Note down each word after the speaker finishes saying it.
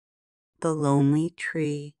The Lonely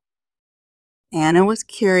Tree. Anna was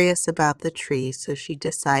curious about the tree, so she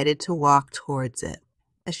decided to walk towards it.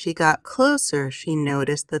 As she got closer, she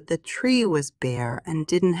noticed that the tree was bare and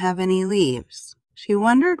didn't have any leaves. She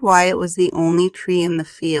wondered why it was the only tree in the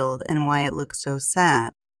field and why it looked so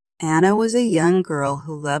sad. Anna was a young girl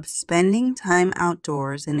who loved spending time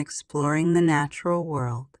outdoors and exploring the natural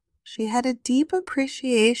world. She had a deep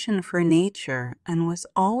appreciation for nature and was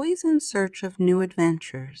always in search of new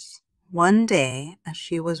adventures. One day, as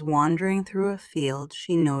she was wandering through a field,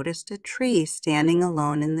 she noticed a tree standing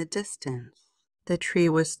alone in the distance. The tree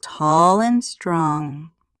was tall and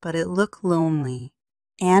strong, but it looked lonely.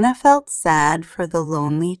 Anna felt sad for the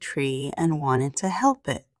lonely tree and wanted to help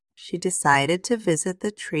it. She decided to visit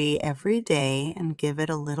the tree every day and give it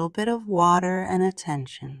a little bit of water and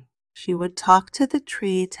attention. She would talk to the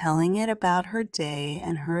tree, telling it about her day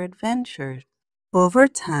and her adventures. Over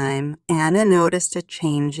time, Anna noticed a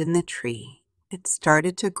change in the tree. It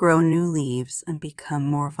started to grow new leaves and become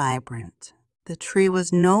more vibrant. The tree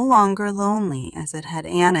was no longer lonely as it had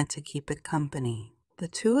Anna to keep it company. The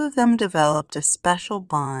two of them developed a special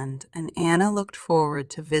bond, and Anna looked forward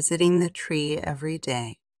to visiting the tree every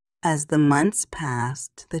day. As the months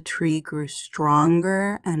passed, the tree grew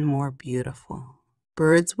stronger and more beautiful.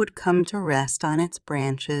 Birds would come to rest on its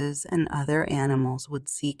branches, and other animals would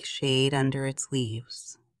seek shade under its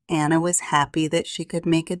leaves. Anna was happy that she could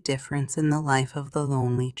make a difference in the life of the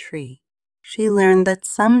lonely tree. She learned that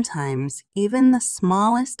sometimes even the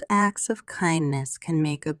smallest acts of kindness can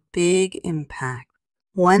make a big impact.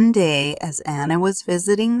 One day, as Anna was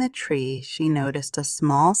visiting the tree, she noticed a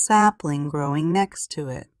small sapling growing next to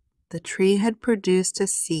it. The tree had produced a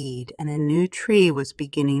seed, and a new tree was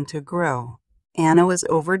beginning to grow. Anna was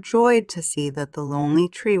overjoyed to see that the lonely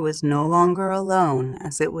tree was no longer alone,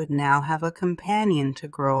 as it would now have a companion to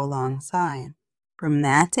grow alongside. From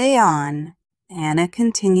that day on, Anna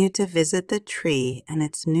continued to visit the tree and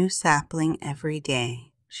its new sapling every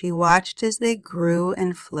day. She watched as they grew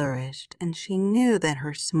and flourished, and she knew that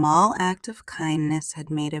her small act of kindness had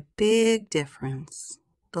made a big difference.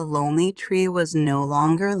 The lonely tree was no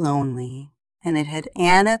longer lonely, and it had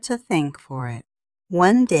Anna to thank for it.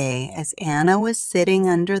 One day, as Anna was sitting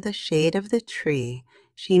under the shade of the tree,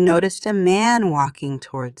 she noticed a man walking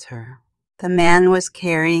towards her. The man was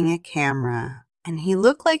carrying a camera, and he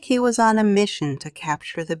looked like he was on a mission to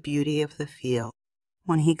capture the beauty of the field.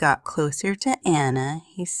 When he got closer to Anna,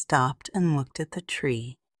 he stopped and looked at the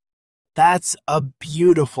tree. That's a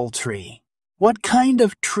beautiful tree. What kind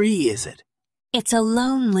of tree is it? It's a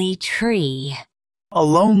lonely tree. A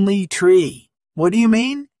lonely tree. What do you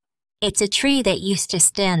mean? It's a tree that used to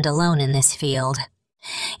stand alone in this field.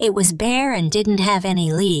 It was bare and didn't have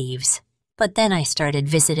any leaves, but then I started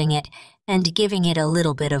visiting it and giving it a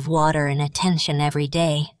little bit of water and attention every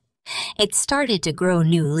day. It started to grow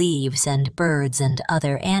new leaves, and birds and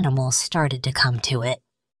other animals started to come to it.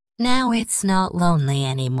 Now it's not lonely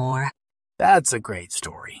anymore. That's a great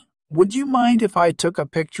story. Would you mind if I took a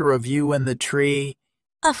picture of you and the tree?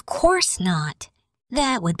 Of course not.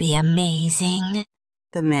 That would be amazing.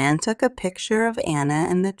 The man took a picture of Anna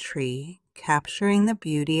and the tree, capturing the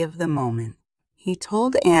beauty of the moment. He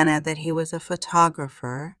told Anna that he was a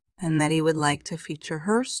photographer and that he would like to feature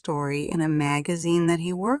her story in a magazine that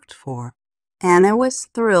he worked for. Anna was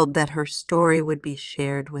thrilled that her story would be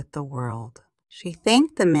shared with the world. She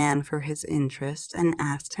thanked the man for his interest and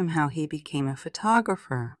asked him how he became a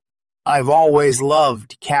photographer. I've always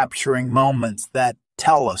loved capturing moments that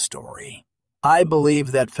tell a story. I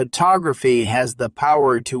believe that photography has the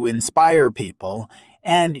power to inspire people,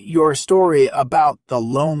 and your story about the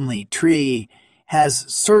lonely tree has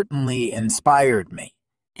certainly inspired me.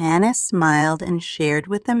 Anna smiled and shared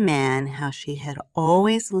with the man how she had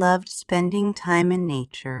always loved spending time in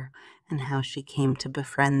nature and how she came to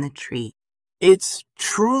befriend the tree. It's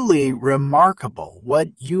truly remarkable what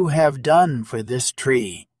you have done for this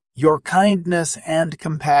tree. Your kindness and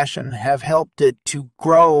compassion have helped it to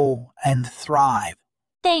grow and thrive.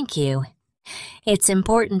 Thank you. It's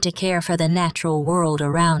important to care for the natural world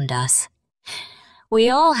around us. We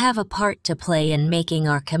all have a part to play in making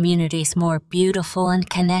our communities more beautiful and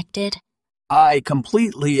connected. I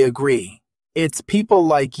completely agree. It's people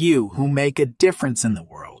like you who make a difference in the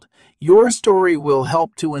world. Your story will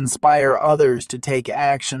help to inspire others to take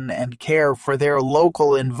action and care for their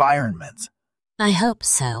local environments. I hope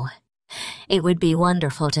so. It would be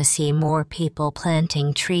wonderful to see more people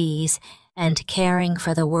planting trees and caring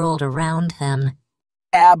for the world around them.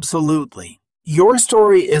 Absolutely. Your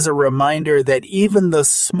story is a reminder that even the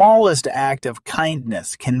smallest act of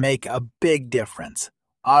kindness can make a big difference.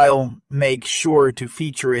 I'll make sure to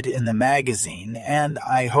feature it in the magazine, and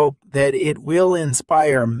I hope that it will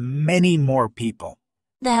inspire many more people.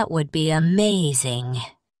 That would be amazing.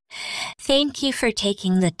 Thank you for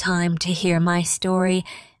taking the time to hear my story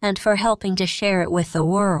and for helping to share it with the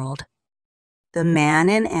world. The man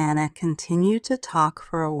and Anna continued to talk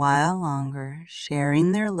for a while longer,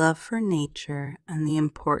 sharing their love for nature and the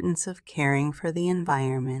importance of caring for the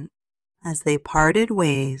environment. As they parted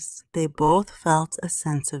ways, they both felt a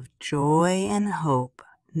sense of joy and hope,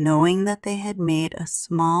 knowing that they had made a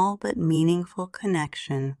small but meaningful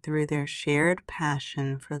connection through their shared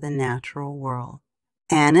passion for the natural world.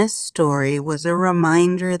 Anna's story was a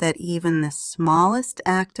reminder that even the smallest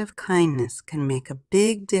act of kindness can make a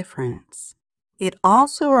big difference. It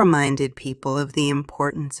also reminded people of the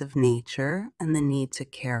importance of nature and the need to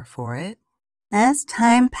care for it. As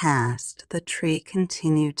time passed, the tree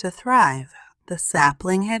continued to thrive. The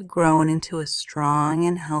sapling had grown into a strong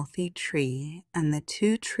and healthy tree, and the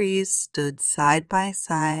two trees stood side by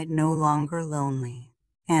side, no longer lonely.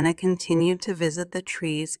 Anna continued to visit the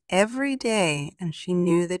trees every day, and she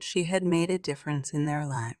knew that she had made a difference in their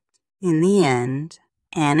lives. In the end,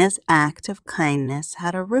 Anna's act of kindness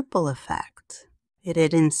had a ripple effect. It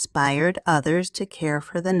had inspired others to care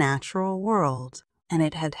for the natural world, and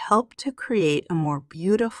it had helped to create a more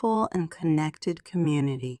beautiful and connected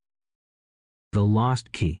community. The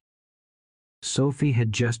Lost Key. Sophie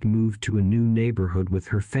had just moved to a new neighborhood with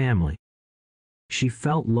her family. She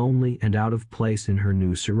felt lonely and out of place in her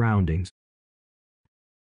new surroundings.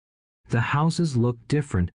 The houses looked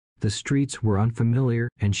different, the streets were unfamiliar,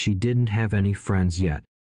 and she didn't have any friends yet.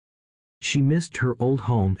 She missed her old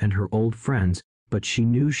home and her old friends, but she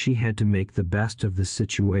knew she had to make the best of the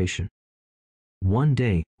situation. One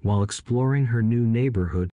day, while exploring her new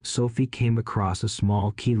neighborhood, Sophie came across a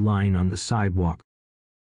small key lying on the sidewalk.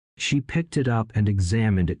 She picked it up and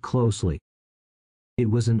examined it closely. It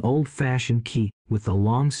was an old-fashioned key with a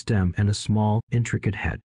long stem and a small, intricate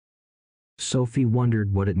head. Sophie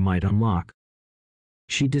wondered what it might unlock.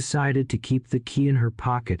 She decided to keep the key in her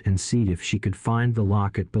pocket and see if she could find the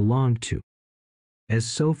lock it belonged to. As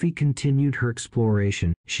Sophie continued her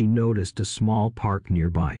exploration, she noticed a small park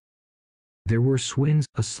nearby. There were swings,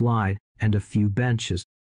 a slide, and a few benches.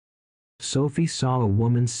 Sophie saw a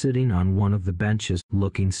woman sitting on one of the benches,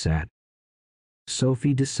 looking sad.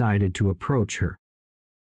 Sophie decided to approach her.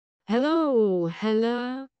 Hello.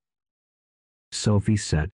 Sophie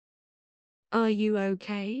said. Are you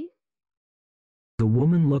okay? The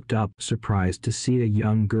woman looked up, surprised to see a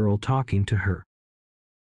young girl talking to her.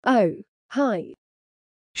 Oh, hi.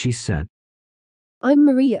 She said. I'm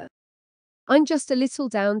Maria. I'm just a little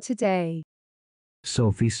down today.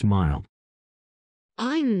 Sophie smiled.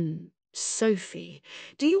 I'm Sophie.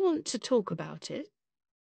 Do you want to talk about it?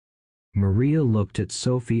 Maria looked at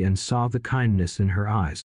Sophie and saw the kindness in her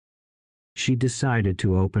eyes. She decided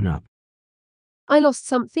to open up. I lost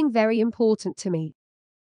something very important to me.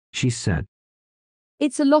 She said.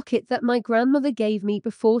 It's a locket that my grandmother gave me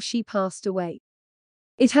before she passed away.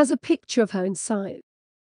 It has a picture of her inside.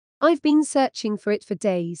 I've been searching for it for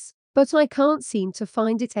days, but I can't seem to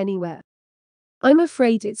find it anywhere. I'm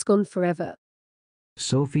afraid it's gone forever.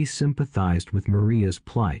 Sophie sympathized with Maria's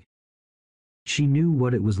plight. She knew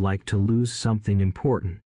what it was like to lose something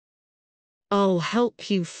important. I'll help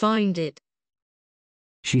you find it.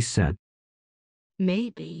 She said.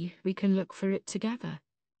 Maybe we can look for it together.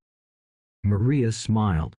 Maria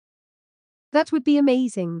smiled. That would be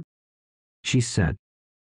amazing. She said.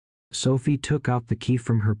 Sophie took out the key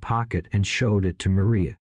from her pocket and showed it to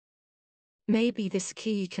Maria. Maybe this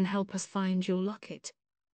key can help us find your locket.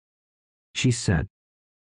 She said.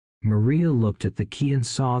 Maria looked at the key and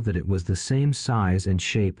saw that it was the same size and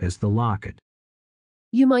shape as the locket.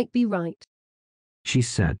 You might be right. She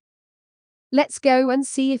said. Let's go and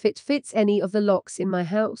see if it fits any of the locks in my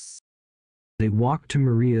house. They walked to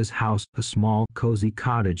Maria's house, a small, cozy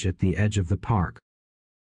cottage at the edge of the park.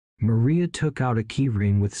 Maria took out a key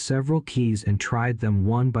ring with several keys and tried them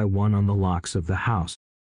one by one on the locks of the house.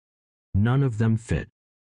 None of them fit.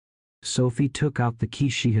 Sophie took out the key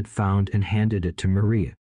she had found and handed it to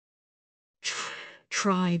Maria.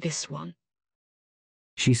 Try this one,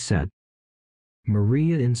 she said.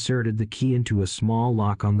 Maria inserted the key into a small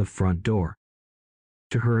lock on the front door.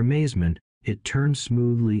 To her amazement, it turned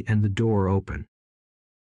smoothly and the door opened.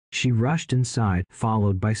 She rushed inside,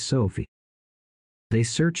 followed by Sophie. They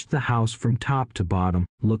searched the house from top to bottom,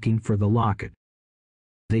 looking for the locket.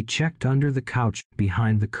 They checked under the couch,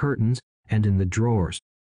 behind the curtains, and in the drawers.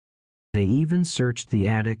 They even searched the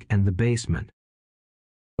attic and the basement.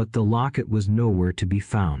 But the locket was nowhere to be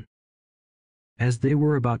found. As they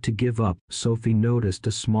were about to give up, Sophie noticed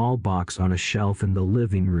a small box on a shelf in the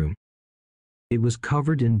living room. It was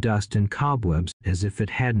covered in dust and cobwebs, as if it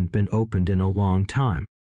hadn't been opened in a long time.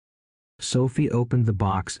 Sophie opened the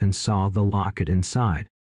box and saw the locket inside.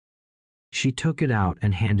 She took it out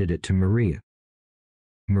and handed it to Maria.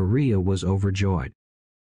 Maria was overjoyed.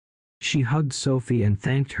 She hugged Sophie and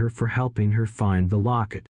thanked her for helping her find the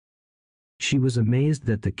locket. She was amazed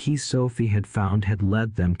that the key Sophie had found had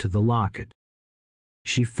led them to the locket.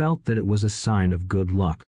 She felt that it was a sign of good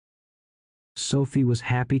luck. Sophie was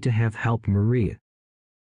happy to have helped Maria.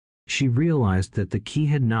 She realized that the key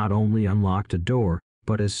had not only unlocked a door,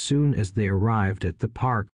 but as soon as they arrived at the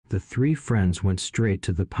park, the three friends went straight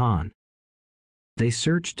to the pond. They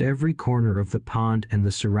searched every corner of the pond and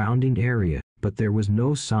the surrounding area, but there was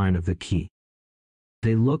no sign of the key.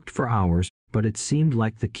 They looked for hours, but it seemed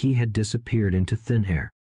like the key had disappeared into thin air.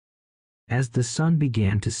 As the sun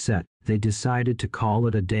began to set, they decided to call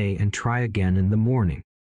it a day and try again in the morning.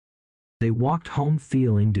 They walked home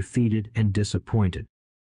feeling defeated and disappointed.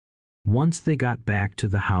 Once they got back to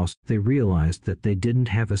the house, they realized that they didn't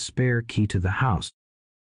have a spare key to the house.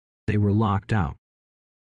 They were locked out.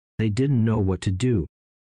 They didn't know what to do.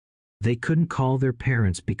 They couldn't call their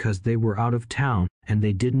parents because they were out of town, and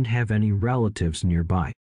they didn't have any relatives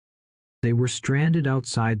nearby. They were stranded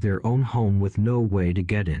outside their own home with no way to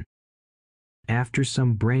get in. After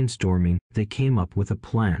some brainstorming, they came up with a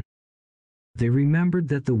plan. They remembered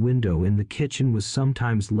that the window in the kitchen was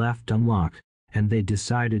sometimes left unlocked, and they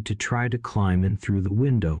decided to try to climb in through the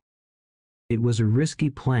window. It was a risky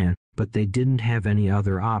plan, but they didn't have any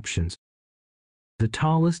other options. The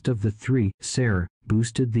tallest of the three, Sarah,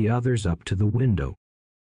 boosted the others up to the window.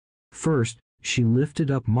 First, she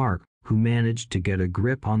lifted up Mark, who managed to get a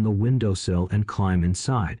grip on the windowsill and climb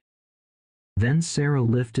inside. Then Sarah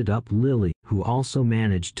lifted up Lily, who also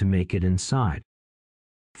managed to make it inside.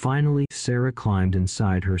 Finally, Sarah climbed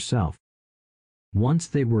inside herself. Once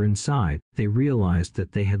they were inside, they realized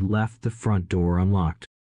that they had left the front door unlocked.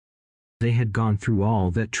 They had gone through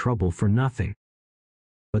all that trouble for nothing.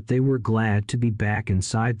 But they were glad to be back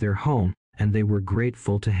inside their home, and they were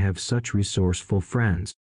grateful to have such resourceful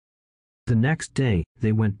friends. The next day,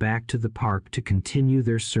 they went back to the park to continue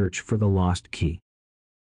their search for the lost key.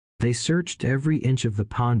 They searched every inch of the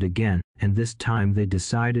pond again, and this time they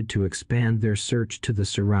decided to expand their search to the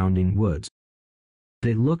surrounding woods.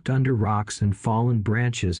 They looked under rocks and fallen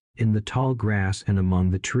branches, in the tall grass and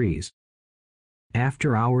among the trees.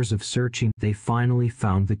 After hours of searching, they finally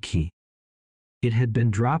found the key. It had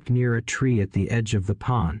been dropped near a tree at the edge of the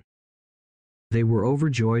pond. They were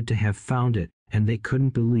overjoyed to have found it, and they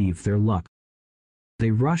couldn't believe their luck.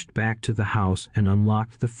 They rushed back to the house and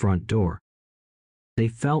unlocked the front door. They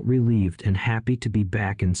felt relieved and happy to be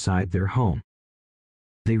back inside their home.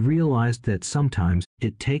 They realized that sometimes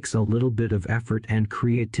it takes a little bit of effort and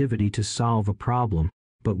creativity to solve a problem,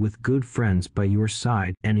 but with good friends by your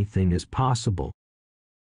side, anything is possible.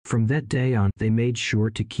 From that day on, they made sure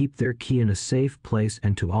to keep their key in a safe place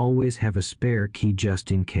and to always have a spare key just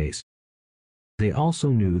in case. They also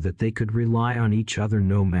knew that they could rely on each other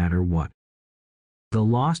no matter what. The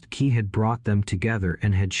lost key had brought them together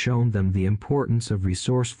and had shown them the importance of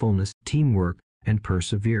resourcefulness, teamwork, and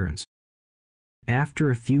perseverance. After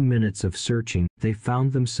a few minutes of searching, they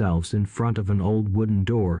found themselves in front of an old wooden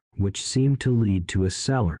door, which seemed to lead to a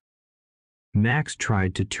cellar. Max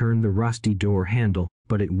tried to turn the rusty door handle,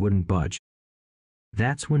 but it wouldn't budge.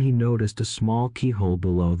 That's when he noticed a small keyhole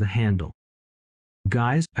below the handle.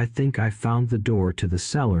 "Guys, I think I found the door to the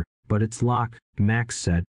cellar, but it's locked," Max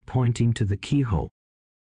said, pointing to the keyhole.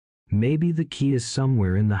 "Maybe the key is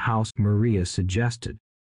somewhere in the house," Maria suggested.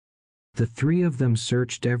 The three of them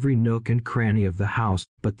searched every nook and cranny of the house,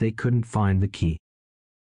 but they couldn't find the key.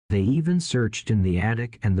 They even searched in the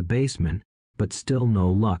attic and the basement, but still no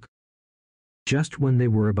luck. Just when they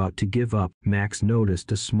were about to give up, Max noticed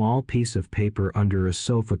a small piece of paper under a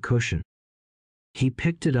sofa cushion. He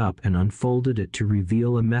picked it up and unfolded it to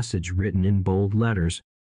reveal a message written in bold letters.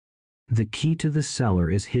 "The key to the cellar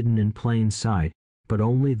is hidden in plain sight, but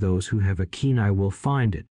only those who have a keen eye will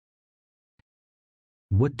find it."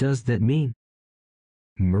 "What does that mean?"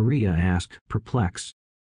 Maria asked, perplexed.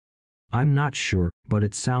 "I'm not sure, but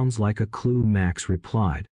it sounds like a clue," Max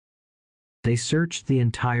replied. They searched the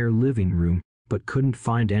entire living room, but couldn't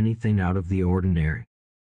find anything out of the ordinary.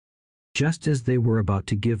 Just as they were about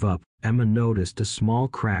to give up, Emma noticed a small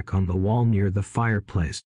crack on the wall near the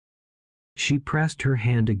fireplace. She pressed her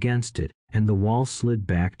hand against it, and the wall slid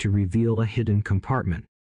back to reveal a hidden compartment.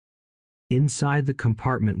 Inside the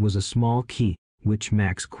compartment was a small key, which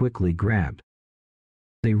Max quickly grabbed.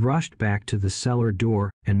 They rushed back to the cellar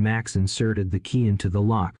door, and Max inserted the key into the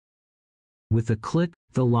lock. With a click,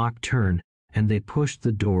 the lock turned, and they pushed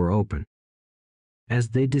the door open. As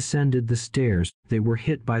they descended the stairs, they were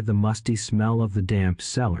hit by the musty smell of the damp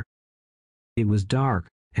cellar. It was dark,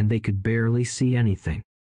 and they could barely see anything.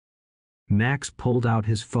 Max pulled out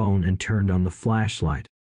his phone and turned on the flashlight.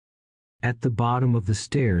 At the bottom of the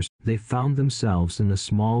stairs, they found themselves in a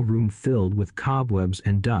small room filled with cobwebs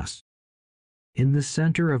and dust. In the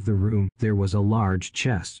center of the room, there was a large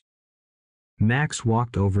chest. Max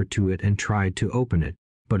walked over to it and tried to open it,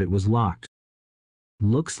 but it was locked.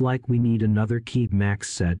 "Looks like we need another key," Max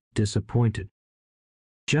said, disappointed.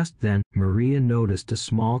 Just then, Maria noticed a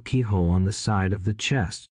small keyhole on the side of the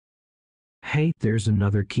chest. "Hey, there's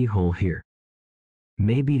another keyhole here.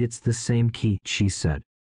 Maybe it's the same key," she said.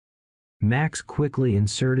 Max quickly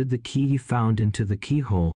inserted the key he found into the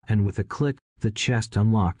keyhole, and with a click, the chest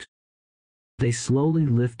unlocked. They slowly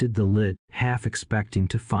lifted the lid, half expecting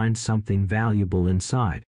to find something valuable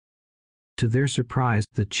inside. To their surprise,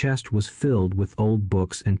 the chest was filled with old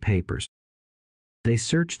books and papers. They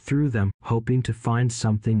searched through them, hoping to find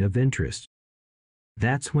something of interest.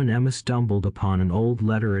 That's when Emma stumbled upon an old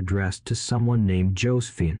letter addressed to someone named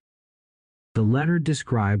Josephine. The letter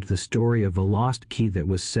described the story of a lost key that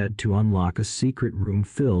was said to unlock a secret room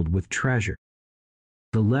filled with treasure.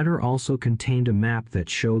 The letter also contained a map that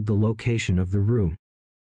showed the location of the room.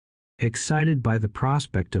 Excited by the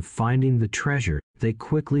prospect of finding the treasure, they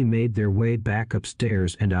quickly made their way back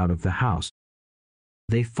upstairs and out of the house.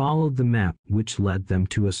 They followed the map, which led them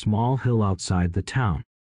to a small hill outside the town.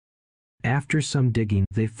 After some digging,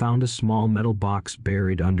 they found a small metal box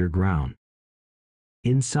buried underground.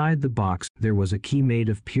 Inside the box, there was a key made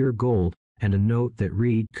of pure gold and a note that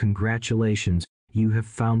read, "Congratulations, you have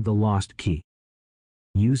found the lost key.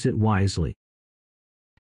 Use it wisely."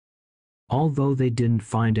 Although they didn't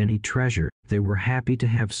find any treasure, they were happy to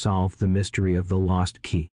have solved the mystery of the lost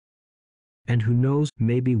key. And who knows,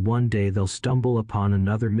 maybe one day they'll stumble upon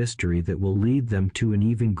another mystery that will lead them to an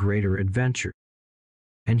even greater adventure.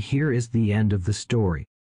 And here is the end of the story.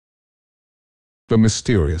 The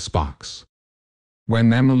Mysterious Box.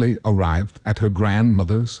 When Emily arrived at her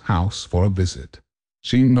grandmother's house for a visit,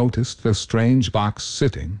 she noticed a strange box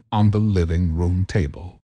sitting on the living room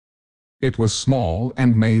table. It was small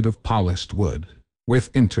and made of polished wood,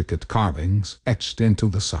 with intricate carvings etched into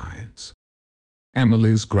the sides.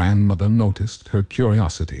 Emily's grandmother noticed her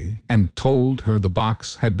curiosity and told her the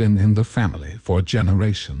box had been in the family for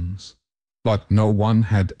generations, but no one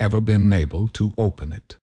had ever been able to open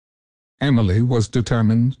it. Emily was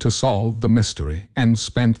determined to solve the mystery and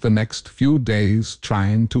spent the next few days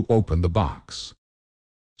trying to open the box.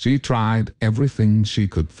 She tried everything she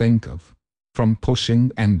could think of, from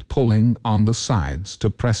pushing and pulling on the sides to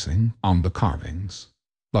pressing on the carvings,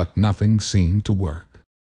 but nothing seemed to work.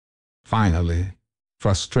 Finally,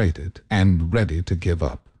 frustrated and ready to give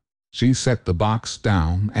up, she set the box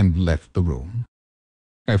down and left the room.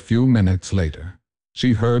 A few minutes later,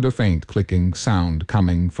 she heard a faint clicking sound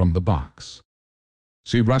coming from the box.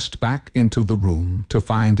 She rushed back into the room to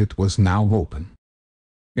find it was now open.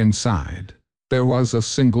 Inside, there was a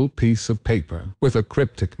single piece of paper with a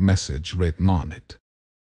cryptic message written on it.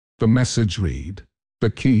 The message read, "The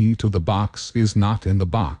key to the box is not in the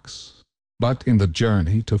box, but in the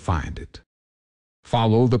journey to find it.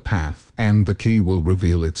 Follow the path and the key will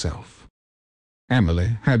reveal itself."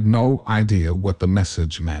 Emily had no idea what the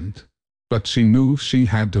message meant, but she knew she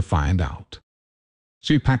had to find out.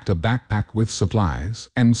 She packed a backpack with supplies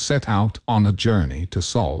and set out on a journey to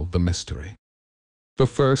solve the mystery. The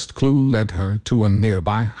first clue led her to a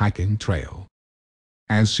nearby hiking trail.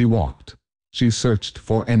 As she walked, she searched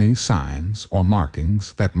for any signs or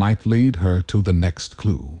markings that might lead her to the next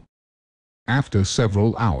clue. After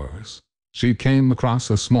several hours, she came across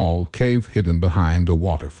a small cave hidden behind a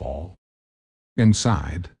waterfall.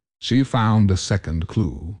 Inside, she found a second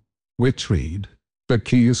clue, which read, "The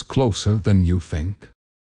key is closer than you think.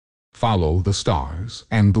 Follow the stars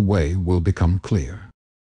and the way will become clear."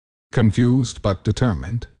 Confused but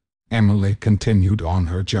determined, Emily continued on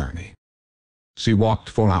her journey. She walked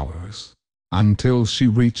for hours, until she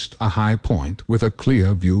reached a high point with a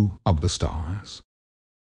clear view of the stars.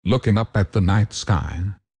 Looking up at the night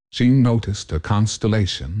sky, she noticed a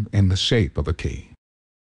constellation in the shape of a key.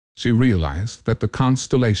 She realized that the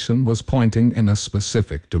constellation was pointing in a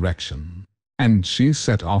specific direction, and she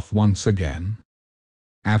set off once again.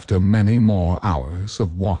 After many more hours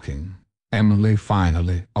of walking, Emily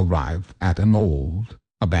finally arrived at an old,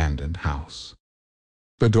 abandoned house.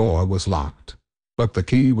 The door was locked, but the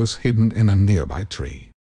key was hidden in a nearby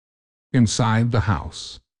tree. Inside the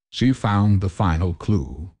house, she found the final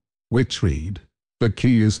clue, which read, "The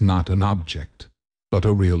key is not an object, but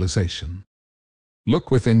a realization.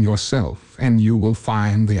 Look within yourself and you will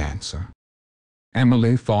find the answer."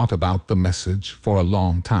 Emily thought about the message for a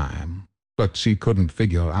long time, but she couldn't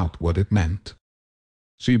figure out what it meant.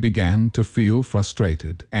 She began to feel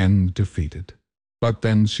frustrated and defeated. But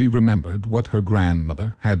then she remembered what her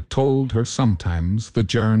grandmother had told her: sometimes the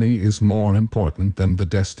journey is more important than the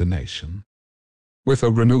destination. With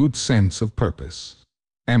a renewed sense of purpose,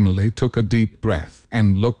 Emily took a deep breath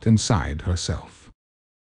and looked inside herself.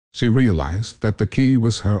 She realized that the key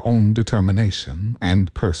was her own determination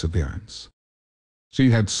and perseverance.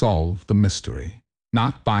 She had solved the mystery,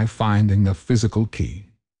 not by finding a physical key,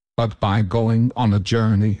 but by going on a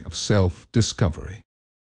journey of self-discovery.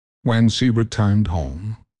 When she returned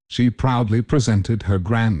home, she proudly presented her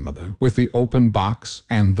grandmother with the open box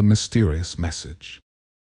and the mysterious message.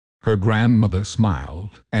 Her grandmother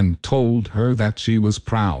smiled and told her that she was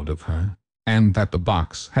proud of her, and that the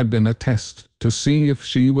box had been a test to see if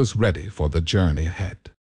she was ready for the journey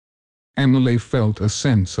ahead. Emily felt a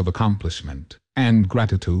sense of accomplishment and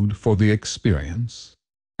gratitude for the experience,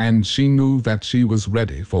 and she knew that she was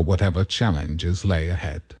ready for whatever challenges lay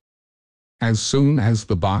ahead. As soon as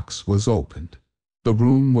the box was opened, the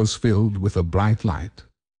room was filled with a bright light,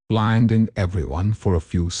 blinding everyone for a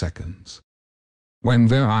few seconds. When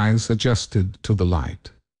their eyes adjusted to the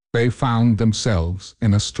light, they found themselves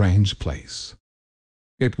in a strange place.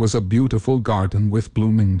 It was a beautiful garden with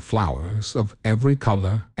blooming flowers of every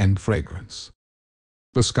color and fragrance.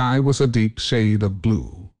 The sky was a deep shade of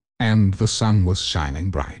blue, and the sun was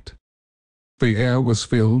shining bright. The air was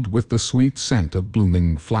filled with the sweet scent of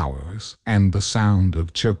blooming flowers and the sound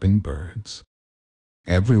of chirping birds.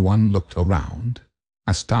 Everyone looked around,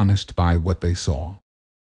 astonished by what they saw.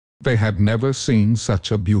 They had never seen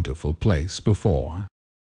such a beautiful place before.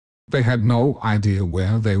 They had no idea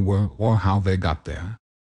where they were or how they got there.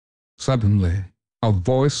 Suddenly, a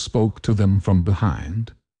voice spoke to them from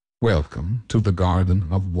behind. "Welcome to the Garden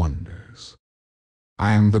of Wonders.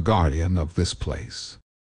 I am the guardian of this place.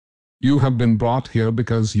 You have been brought here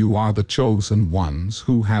because you are the chosen ones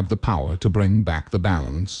who have the power to bring back the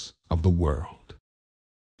balance of the world."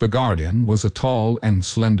 The guardian was a tall and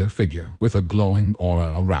slender figure with a glowing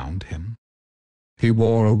aura around him. He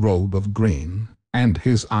wore a robe of green, and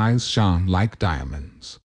his eyes shone like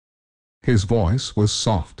diamonds. His voice was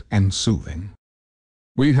soft and soothing.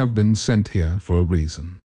 "We have been sent here for a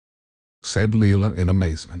reason," said Leela in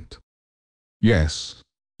amazement. "Yes,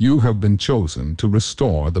 you have been chosen to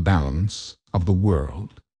restore the balance of the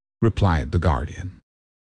world," replied the guardian.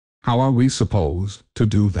 "How are we supposed to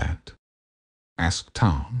do that?" asked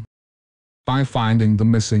Tom. "By finding the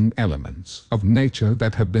missing elements of nature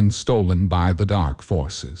that have been stolen by the dark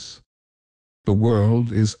forces. The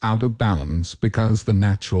world is out of balance because the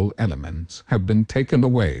natural elements have been taken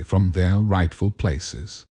away from their rightful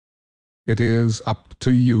places. It is up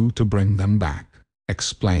to you to bring them back,"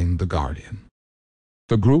 explained the guardian.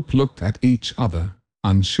 The group looked at each other,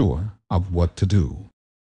 unsure of what to do.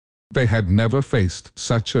 They had never faced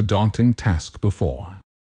such a daunting task before.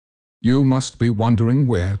 "You must be wondering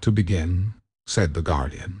where to begin," said the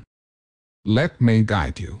guardian. "Let me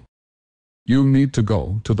guide you. You need to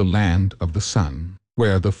go to the land of the sun,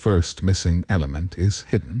 where the first missing element is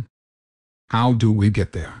hidden." "How do we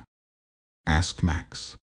get there?" asked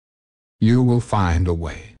Max. "You will find a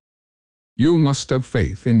way. You must have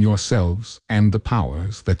faith in yourselves and the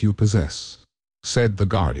powers that you possess," said the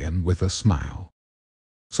guardian with a smile.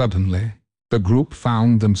 Suddenly, the group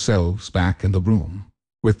found themselves back in the room,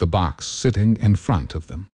 with the box sitting in front of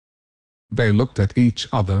them. They looked at each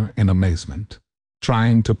other in amazement,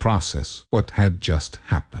 trying to process what had just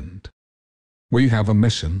happened. "We have a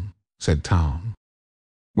mission," said Tom.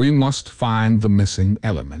 "We must find the missing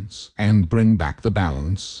elements and bring back the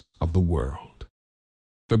balance of the world."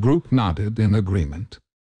 The group nodded in agreement,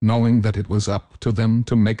 knowing that it was up to them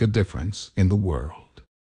to make a difference in the world.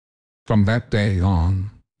 From that day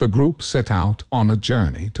on, the group set out on a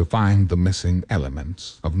journey to find the missing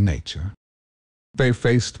elements of nature. They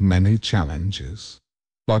faced many challenges,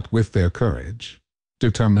 but with their courage,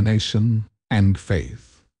 determination, and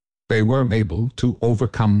faith, they were able to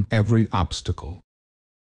overcome every obstacle.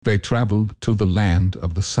 They traveled to the land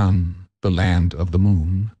of the sun, the land of the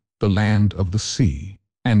moon, the land of the sea,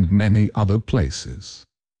 and many other places,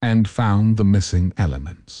 and found the missing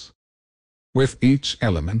elements. With each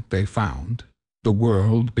element they found, the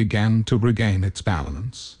world began to regain its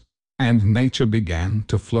balance, and nature began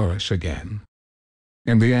to flourish again.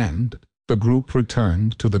 In the end, the group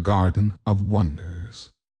returned to the Garden of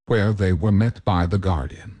Wonders, where they were met by the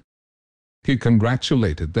guardian. He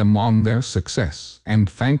congratulated them on their success and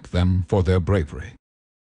thanked them for their bravery.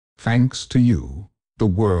 Thanks to you, the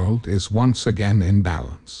world is once again in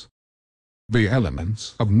balance. The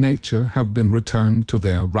elements of nature have been returned to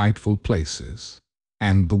their rightful places,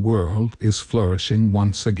 and the world is flourishing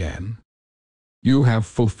once again. You have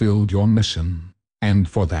fulfilled your mission, and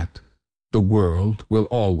for that, the world will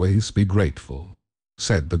always be grateful,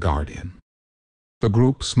 said the guardian. The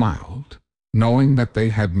group smiled, knowing that they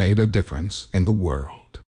had made a difference in the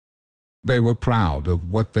world. They were proud of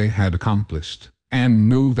what they had accomplished, and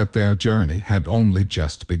knew that their journey had only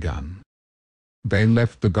just begun. They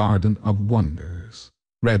left the Garden of Wonders,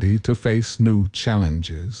 ready to face new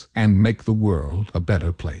challenges and make the world a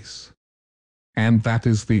better place. And that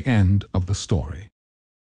is the end of the story.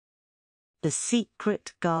 The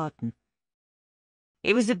Secret Garden.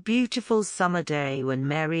 It was a beautiful summer day when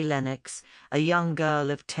Mary Lennox, a young girl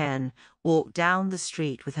of 10, walked down the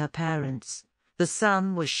street with her parents. The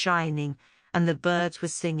sun was shining and the birds were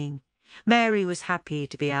singing. Mary was happy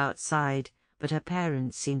to be outside, but her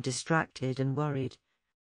parents seemed distracted and worried.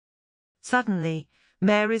 Suddenly,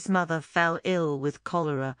 Mary's mother fell ill with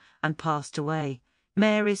cholera and passed away.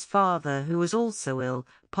 Mary's father, who was also ill,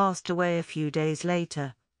 passed away a few days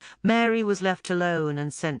later. Mary was left alone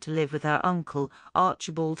and sent to live with her uncle,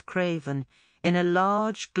 Archibald Craven, in a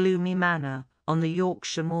large, gloomy manor on the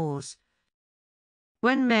Yorkshire moors.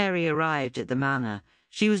 When Mary arrived at the manor,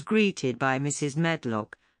 she was greeted by Mrs.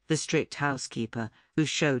 Medlock, the strict housekeeper, who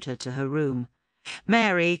showed her to her room.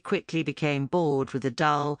 Mary quickly became bored with the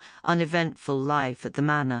dull, uneventful life at the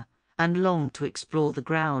manor, and longed to explore the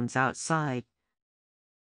grounds outside.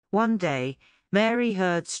 One day, Mary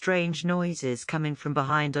heard strange noises coming from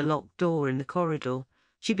behind a locked door in the corridor.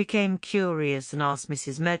 She became curious and asked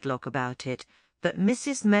Mrs. Medlock about it, but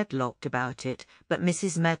Mrs. Medlock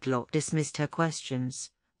dismissed her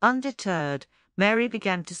questions. Undeterred, Mary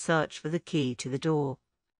began to search for the key to the door.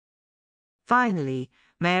 Finally,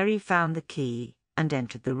 Mary found the key and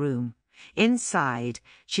entered the room. Inside,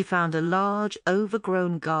 she found a large,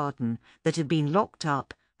 overgrown garden that had been locked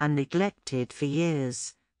up and neglected for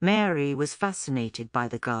years. Mary was fascinated by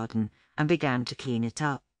the garden and began to clean it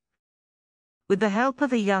up. With the help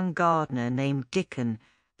of a young gardener named Dickon,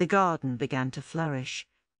 the garden began to flourish.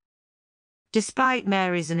 Despite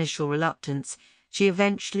Mary's initial reluctance, she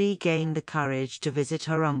eventually gained the courage to visit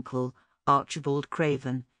her uncle, Archibald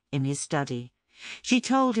Craven, in his study. She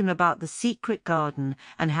told him about the secret garden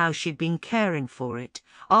and how she'd been caring for it.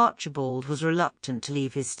 Archibald was reluctant to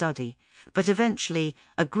leave his study, but eventually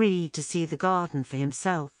agreed to see the garden for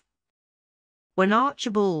himself. When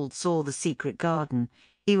Archibald saw the secret garden,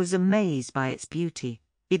 he was amazed by its beauty.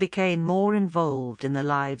 He became more involved in the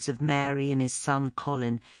lives of Mary and his son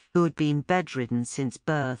Colin, who had been bedridden since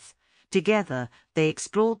birth. Together, they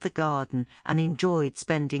explored the garden and enjoyed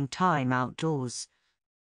spending time outdoors.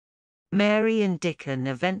 Mary and Dickon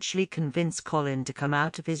eventually convinced Colin to come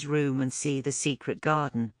out of his room and see the secret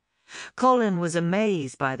garden. Colin was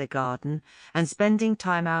amazed by the garden, and spending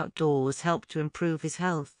time outdoors helped to improve his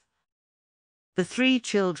health. The three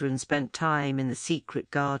children spent time in the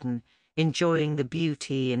secret garden, enjoying the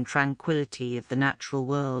beauty and tranquility of the natural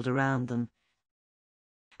world around them.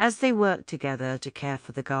 As they worked together to care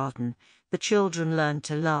for the garden, the children learned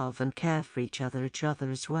to love and care for each other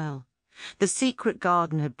as well. The secret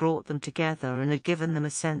garden had brought them together and had given them a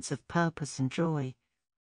sense of purpose and joy.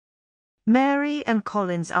 Mary and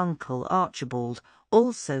Colin's uncle, Archibald,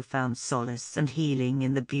 also found solace and healing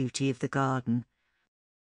in the beauty of the garden.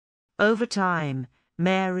 Over time,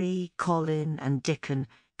 Mary, Colin, and Dickon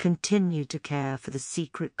continued to care for the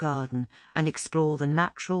secret garden and explore the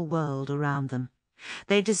natural world around them.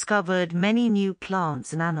 They discovered many new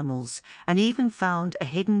plants and animals, and even found a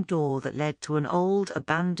hidden door that led to an old,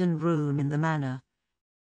 abandoned room in the manor.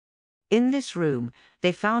 In this room,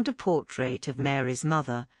 they found a portrait of Mary's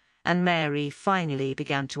mother, and Mary finally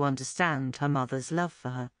began to understand her mother's love for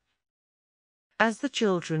her. As the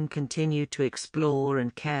children continued to explore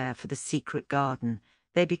and care for the secret garden,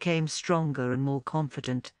 they became stronger and more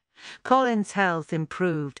confident. Colin's health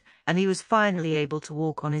improved, and he was finally able to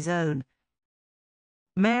walk on his own.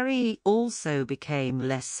 Mary also became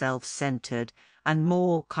less self-centered and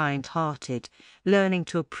more kind-hearted, learning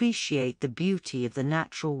to appreciate the beauty of the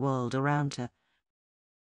natural world around her.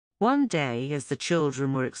 One day, as the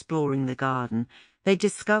children were exploring the garden, they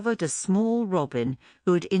discovered a small robin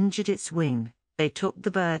who had injured its wing. They took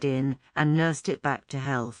the bird in and nursed it back to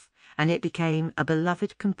health, and it became a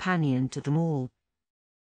beloved companion to them all.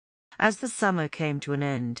 As the summer came to an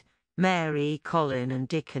end, Mary, Colin, and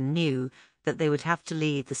Dickon knew that they would have to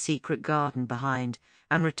leave the secret garden behind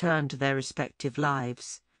and return to their respective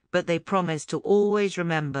lives. but they promised to always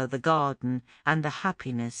remember the garden and the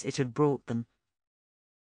happiness it had brought them.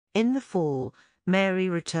 In the fall, Mary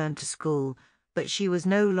returned to school, but she was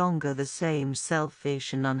no longer the same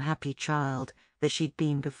selfish and unhappy child that she'd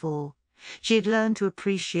been before. She had learned to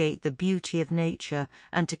appreciate the beauty of nature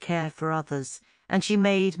and to care for others, and she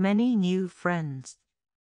made many new friends.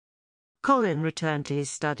 Colin returned to his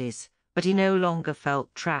studies, but he no longer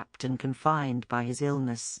felt trapped and confined by his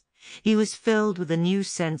illness. He was filled with a new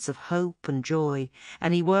sense of hope and joy,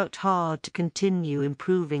 and he worked hard to continue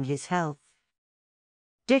improving his health.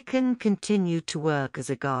 Dickon continued to work as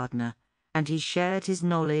a gardener, and he shared his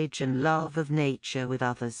knowledge and love of nature with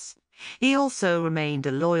others. He also remained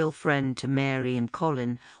a loyal friend to Mary and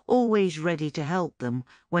Colin, always ready to help them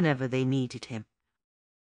whenever they needed him.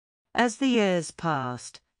 As the years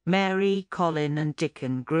passed, Mary, Colin and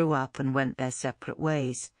Dickon grew up and went their separate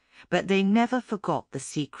ways, but they never forgot the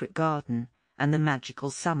secret garden and the magical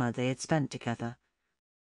summer they had spent together.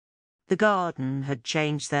 The garden had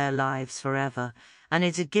changed their lives forever, and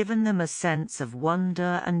it had given them a sense of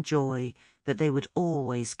wonder and joy that they would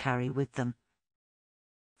always carry with them.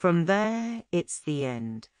 From there, it's the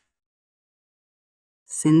end.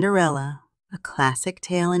 Cinderella, a classic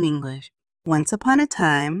tale in English. Once upon a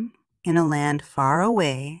time, in a land far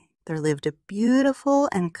away, there lived a beautiful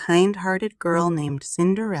and kind-hearted girl named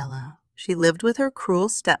Cinderella. She lived with her cruel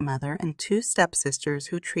stepmother and 2 stepsisters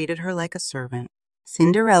who treated her like a servant.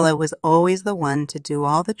 Cinderella was always the one to do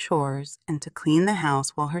all the chores and to clean the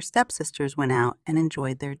house while her stepsisters went out and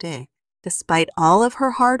enjoyed their day. Despite all of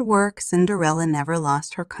her hard work, Cinderella never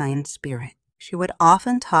lost her kind spirit. She would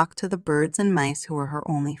often talk to the birds and mice who were her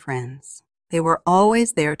only friends. They were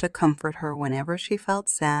always there to comfort her whenever she felt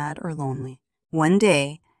sad or lonely. One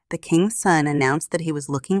day, the king's son announced that he was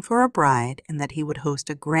looking for a bride and that he would host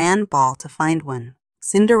a grand ball to find one.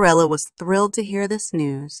 Cinderella was thrilled to hear this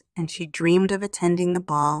news, and she dreamed of attending the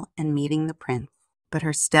ball and meeting the prince. But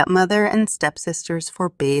her stepmother and stepsisters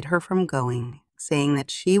forbade her from going, saying that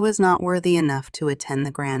she was not worthy enough to attend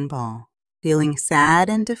the grand ball. Feeling sad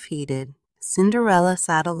and defeated, Cinderella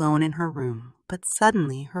sat alone in her room, but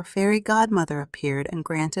suddenly her fairy godmother appeared and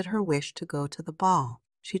granted her wish to go to the ball.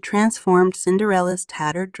 She transformed Cinderella's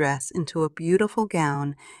tattered dress into a beautiful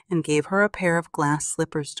gown and gave her a pair of glass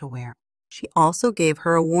slippers to wear. She also gave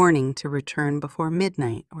her a warning to return before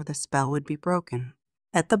midnight or the spell would be broken.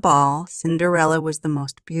 At the ball, Cinderella was the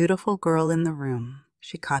most beautiful girl in the room.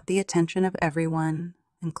 She caught the attention of everyone,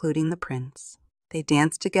 including the prince. They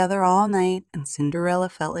danced together all night, and Cinderella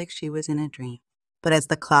felt like she was in a dream. But as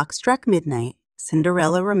the clock struck midnight,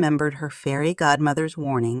 Cinderella remembered her fairy godmother's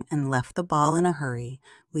warning and left the ball in a hurry,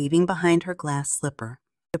 leaving behind her glass slipper.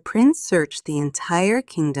 The prince searched the entire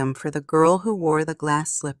kingdom for the girl who wore the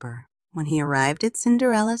glass slipper. When he arrived at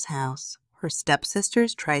Cinderella's house, her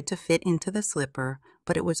stepsisters tried to fit into the slipper,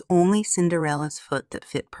 but it was only Cinderella's foot that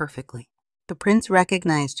fit perfectly. The prince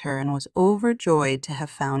recognized her and was overjoyed to have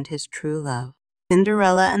found his true love.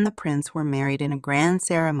 Cinderella and the prince were married in a grand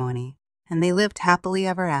ceremony, and they lived happily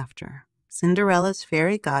ever after. Cinderella's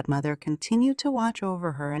fairy godmother continued to watch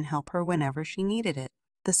over her and help her whenever she needed it.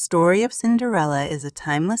 The story of Cinderella is a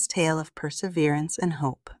timeless tale of perseverance and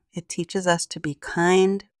hope. It teaches us to be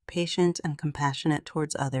kind, patient, and compassionate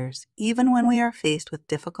towards others, even when we are faced with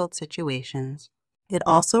difficult situations. It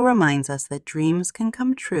also reminds us that dreams can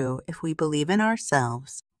come true if we believe in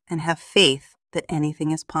ourselves and have faith that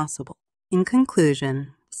anything is possible. In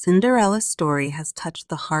conclusion, Cinderella's story has touched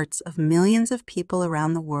the hearts of millions of people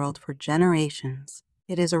around the world for generations.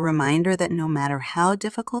 It is a reminder that no matter how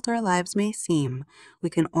difficult our lives may seem, we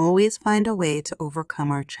can always find a way to overcome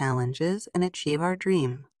our challenges and achieve our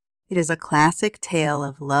dream. It is a classic tale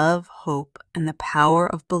of love, hope, and the power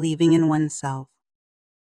of believing in oneself.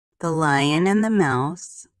 The Lion and the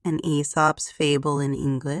Mouse, an Aesop's fable in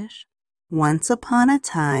English. Once upon a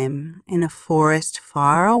time, in a forest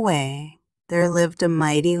far away, there lived a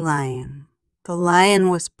mighty lion. The lion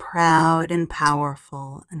was proud and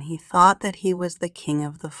powerful, and he thought that he was the king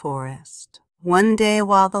of the forest. One day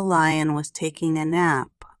while the lion was taking a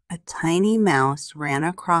nap, a tiny mouse ran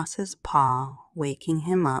across his paw, waking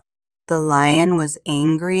him up. The lion was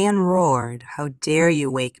angry and roared, "How dare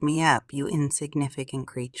you wake me up, you insignificant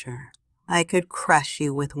creature? I could crush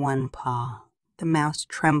you with one paw." The mouse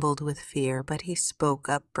trembled with fear, but he spoke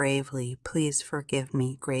up bravely, "Please forgive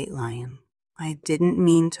me, great lion. I didn't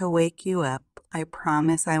mean to wake you up. I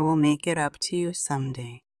promise I will make it up to you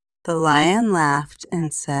someday." The lion laughed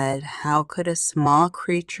and said, "How could a small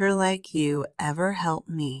creature like you ever help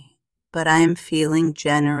me? But I am feeling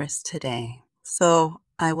generous today, so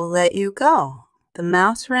I will let you go." The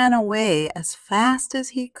mouse ran away as fast as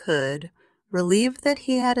he could, relieved that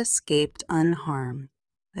he had escaped unharmed.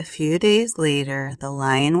 A few days later, the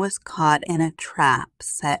lion was caught in a trap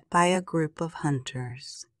set by a group of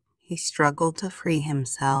hunters. He struggled to free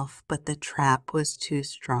himself, but the trap was too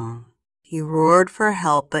strong. He roared for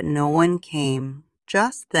help, but no one came.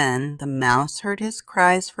 Just then, the mouse heard his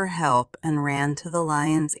cries for help and ran to the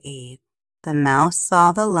lion's aid. The mouse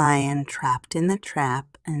saw the lion trapped in the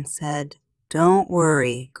trap and said, "Don't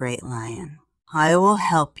worry, great lion. I will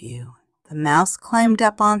help you." The mouse climbed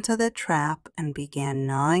up onto the trap and began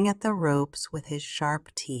gnawing at the ropes with his sharp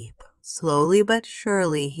teeth. Slowly but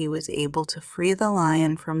surely, he was able to free the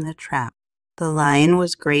lion from the trap. The lion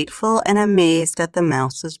was grateful and amazed at the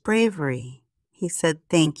mouse's bravery. He said,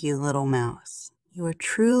 "Thank you, little mouse. You are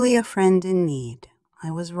truly a friend in need.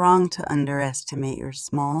 I was wrong to underestimate your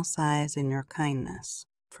small size and your kindness.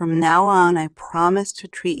 From now on, I promise to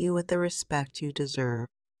treat you with the respect you deserve."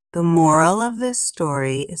 The moral of this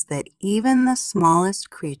story is that even the smallest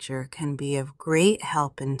creature can be of great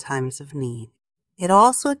help in times of need. It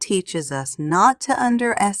also teaches us not to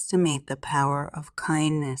underestimate the power of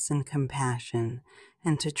kindness and compassion,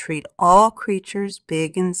 and to treat all creatures,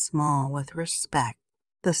 big and small, with respect.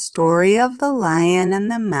 The story of the lion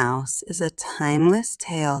and the mouse is a timeless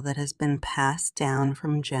tale that has been passed down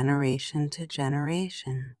from generation to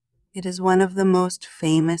generation. It is one of the most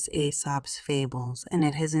famous Aesop's fables, and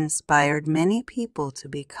it has inspired many people to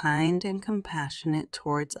be kind and compassionate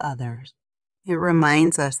towards others. It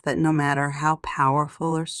reminds us that no matter how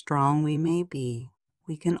powerful or strong we may be,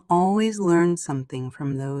 we can always learn something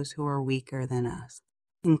from those who are weaker than us.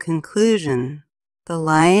 In conclusion, the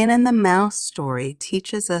lion and the mouse story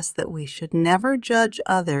teaches us that we should never judge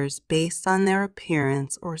others based on their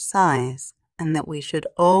appearance or size, and that we should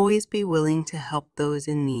always be willing to help those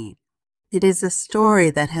in need. It is a story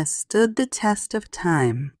that has stood the test of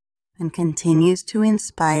time and continues to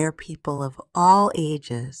inspire people of all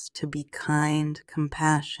ages to be kind,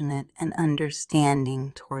 compassionate, and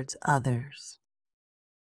understanding towards others.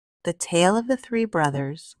 The Tale of the Three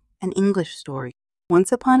Brothers, an English story.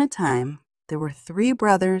 Once upon a time, there were three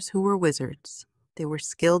brothers who were wizards. They were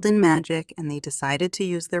skilled in magic, and they decided to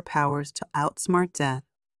use their powers to outsmart death.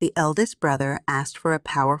 The eldest brother asked for a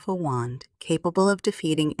powerful wand, capable of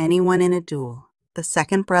defeating anyone in a duel. The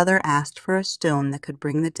second brother asked for a stone that could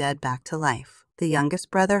bring the dead back to life. The youngest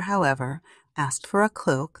brother, however, asked for a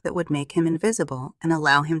cloak that would make him invisible and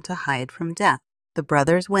allow him to hide from death. The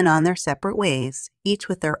brothers went on their separate ways, each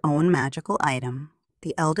with their own magical item.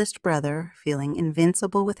 The eldest brother, feeling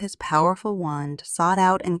invincible with his powerful wand, sought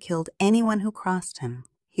out and killed anyone who crossed him.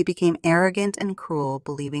 He became arrogant and cruel,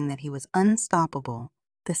 believing that he was unstoppable.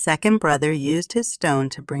 The second brother used his stone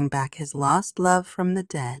to bring back his lost love from the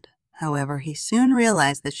dead. However, he soon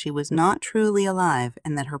realized that she was not truly alive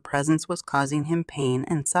and that her presence was causing him pain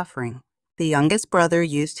and suffering. The youngest brother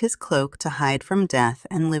used his cloak to hide from death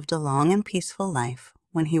and lived a long and peaceful life.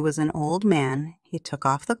 When he was an old man, he took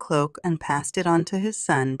off the cloak and passed it on to his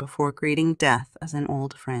son before greeting death as an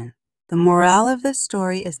old friend. The morale of this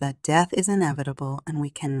story is that death is inevitable and we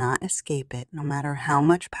cannot escape it, no matter how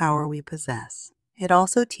much power we possess. It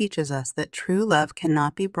also teaches us that true love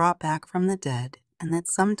cannot be brought back from the dead, and that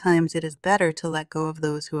sometimes it is better to let go of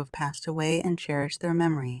those who have passed away and cherish their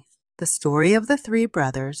memories. The story of the three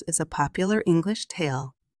brothers is a popular English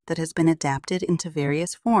tale that has been adapted into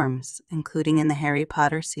various forms, including in the Harry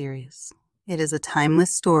Potter series. It is a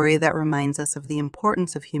timeless story that reminds us of the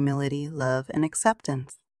importance of humility, love, and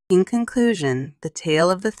acceptance. In conclusion, the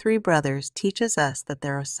tale of the three brothers teaches us that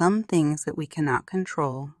there are some things that we cannot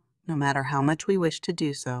control, no matter how much we wish to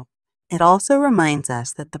do so. It also reminds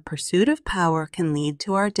us that the pursuit of power can lead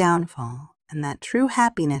to our downfall, and that true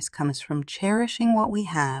happiness comes from cherishing what we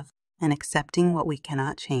have and accepting what we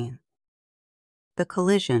cannot change. The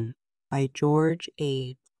Collision by George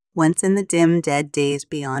Ade. Once in the dim, dead days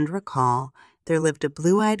beyond recall, there lived a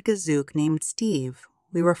blue-eyed gazook named Steve.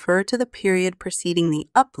 We refer to the period preceding the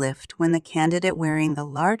uplift when the candidate wearing the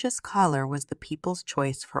largest collar was the people's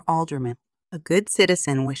choice for alderman. A good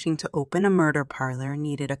citizen wishing to open a murder parlor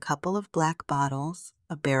needed a couple of black bottles,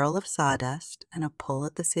 a barrel of sawdust, and a pull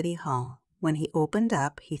at the city hall. When he opened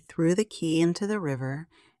up, he threw the key into the river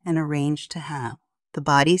and arranged to have the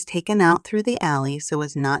bodies taken out through the alley so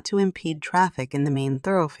as not to impede traffic in the main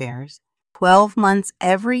thoroughfares. 12 months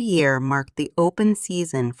every year marked the open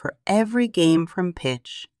season for every game from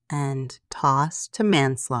pitch and toss to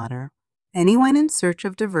manslaughter. Anyone in search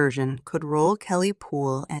of diversion could roll Kelly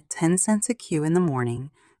Pool at 10 cents a cue in the morning,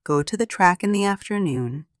 go to the track in the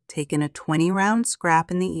afternoon, take in a 20-round scrap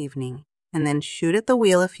in the evening, and then shoot at the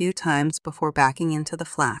wheel a few times before backing into the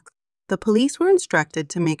flack. The police were instructed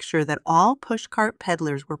to make sure that all pushcart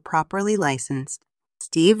peddlers were properly licensed.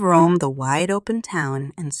 Steve roamed the wide-open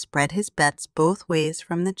town and spread his bets both ways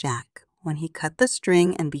from the jack. When he cut the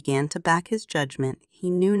string and began to back his judgment, he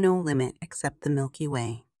knew no limit except the Milky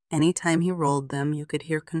Way. Anytime he rolled them, you could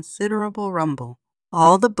hear considerable rumble.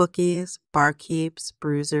 All the bookies, barkeeps,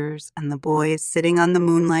 bruisers, and the boys sitting on the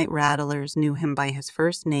moonlight rattlers knew him by his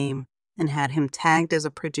first name and had him tagged as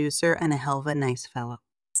a producer and a hell of a nice fellow.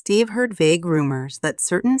 Steve heard vague rumors that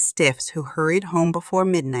certain stiffs who hurried home before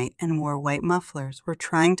midnight and wore white mufflers were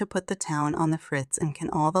trying to put the town on the fritz and kill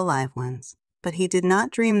all the live ones. But he did not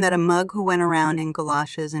dream that a mug who went around in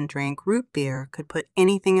galoshes and drank root beer could put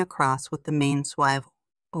anything across with the main swivel.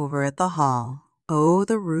 Over at the hall, oh,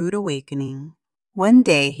 the rude awakening. One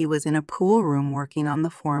day he was in a pool room working on the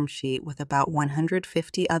form sheet with about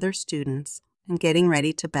 150 other students and getting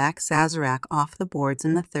ready to back Sazerac off the boards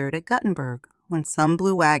in the third at Guttenberg, when some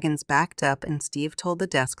blue wagons backed up and Steve told the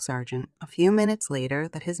desk sergeant a few minutes later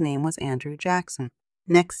that his name was Andrew Jackson.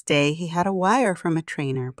 Next day he had a wire from a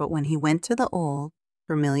trainer, but when he went to the old,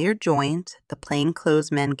 familiar joint, the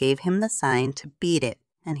plainclothes men gave him the sign to beat it,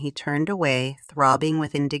 and he turned away, throbbing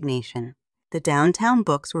with indignation. The downtown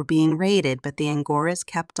books were being raided, but the Angoras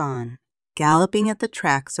kept on, galloping at the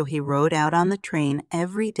track, so he rode out on the train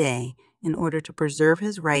every day in order to preserve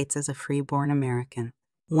his rights as a free-born American.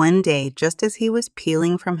 One day, just as he was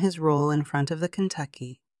peeling from his roll in front of the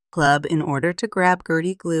Kentucky Club in order to grab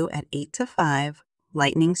Gertie glue at 8 to 5,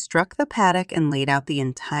 lightning struck the paddock and laid out the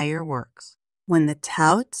entire works. When the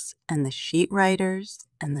touts and the sheet writers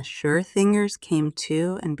and the sure-thingers came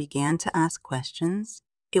to and began to ask questions,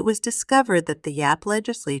 it was discovered that the Yap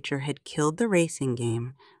legislature had killed the racing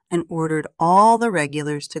game and ordered all the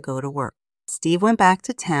regulars to go to work. Steve went back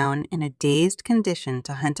to town in a dazed condition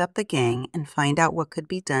to hunt up the gang and find out what could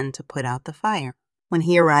be done to put out the fire. When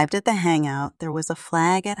he arrived at the hangout, there was a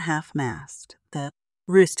flag at half-mast. The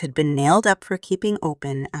roost had been nailed up for keeping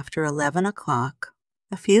open after 11 o'clock.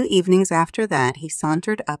 A few evenings after that, he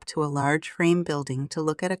sauntered up to a large frame building to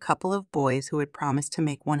look at a couple of boys who had promised to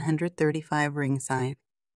make 135 ringside.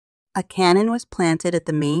 A cannon was planted at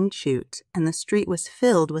the main chute, and the street was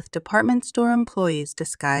filled with department store employees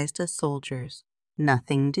disguised as soldiers.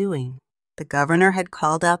 Nothing doing. The governor had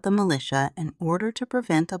called out the militia in order to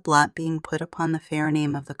prevent a blot being put upon the fair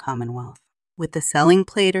name of the Commonwealth. With the selling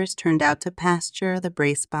platers turned out to pasture, the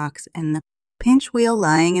brace box, and the pinch wheel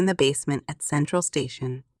lying in the basement at Central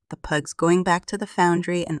Station, the pugs going back to the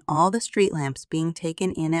foundry, and all the street lamps being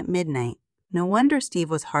taken in at midnight, no wonder Steve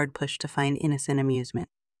was hard pushed to find innocent amusement.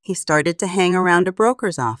 He started to hang around a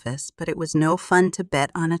broker's office, but it was no fun to bet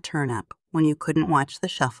on a turn-up when you couldn't watch the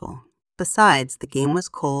shuffle. Besides, the game was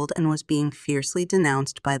cold and was being fiercely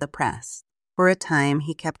denounced by the press. For a time,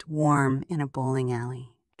 he kept warm in a bowling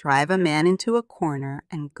alley. Drive a man into a corner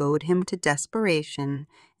and goad him to desperation,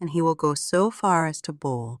 and he will go so far as to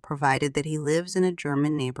bowl, provided that he lives in a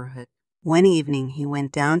German neighborhood. One evening, he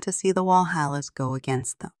went down to see the Walhallas go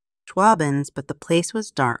against the Schwabens, but the place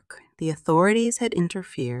was dark. The authorities had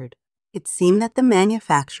interfered. It seemed that the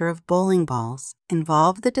manufacture of bowling balls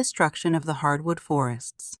involved the destruction of the hardwood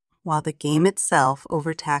forests, while the game itself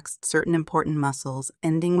overtaxed certain important muscles,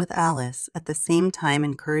 ending with Alice, at the same time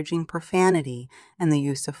encouraging profanity and the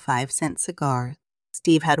use of 5-cent cigars.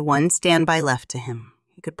 Steve had one standby left to him.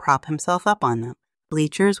 He could prop himself up on them.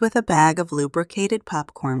 Bleachers with a bag of lubricated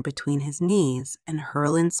popcorn between his knees and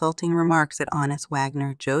hurl insulting remarks at Honest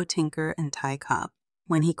Wagner, Joe Tinker, and Ty Cobb.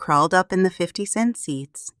 When he crawled up in the 50-cent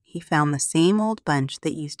seats, he found the same old bunch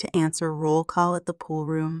that used to answer roll call at the pool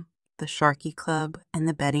room, the Sharkey Club, and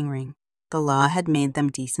the betting ring. The law had made them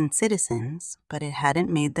decent citizens, but it hadn't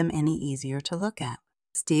made them any easier to look at.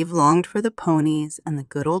 Steve longed for the ponies and the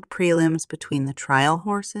good old prelims between the trial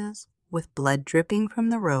horses, with blood dripping from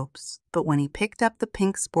the ropes, but when he picked up the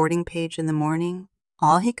pink sporting page in the morning,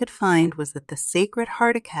 all he could find was that the Sacred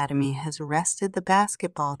Heart Academy has wrested the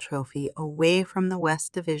basketball trophy away from the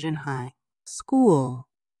West Division High School.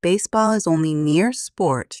 Baseball is only near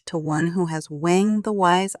sport to one who has wanged the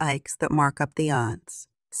wise ikes that mark up the odds.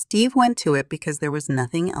 Steve went to it because there was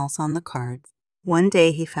nothing else on the cards. One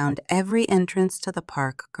day he found every entrance to the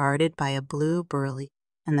park guarded by a blue burly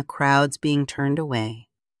and the crowds being turned away.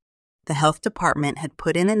 The health department had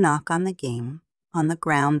put in a knock on the game, on the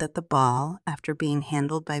ground that the ball, after being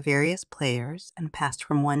handled by various players and passed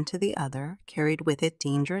from one to the other, carried with it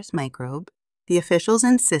dangerous microbes. The officials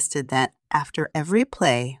insisted that, after every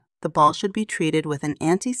play, the ball should be treated with an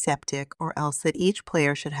antiseptic, or else that each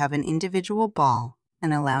player should have an individual ball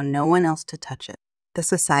and allow no one else to touch it. The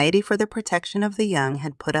Society for the Protection of the Young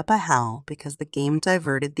had put up a howl because the game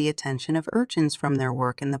diverted the attention of urchins from their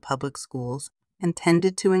work in the public schools and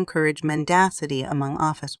tended to encourage mendacity among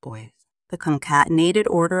office boys. The concatenated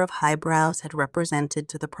order of highbrows had represented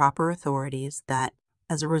to the proper authorities that,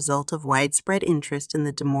 as a result of widespread interest in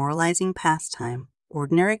the demoralizing pastime,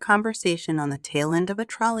 ordinary conversation on the tail end of a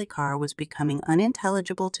trolley car was becoming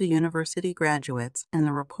unintelligible to university graduates, and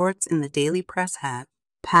the reports in the daily press had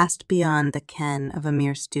passed beyond the ken of a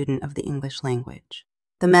mere student of the English language.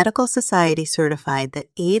 The Medical Society certified that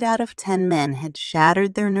 8 out of 10 men had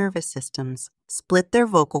shattered their nervous systems, split their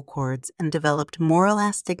vocal cords, and developed moral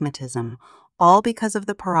astigmatism, all because of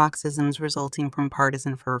the paroxysms resulting from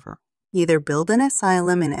partisan fervor. Either build an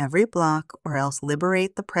asylum in every block or else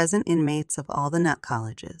liberate the present inmates of all the nut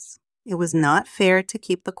colleges. It was not fair to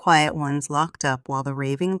keep the quiet ones locked up while the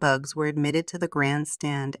raving bugs were admitted to the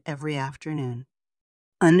grandstand every afternoon.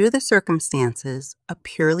 Under the circumstances, a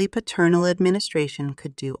purely paternal administration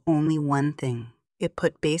could do only one thing. It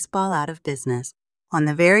put baseball out of business. On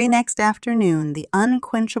the very next afternoon, the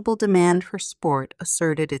unquenchable demand for sport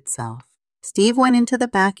asserted itself. Steve went into the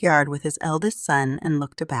backyard with his eldest son and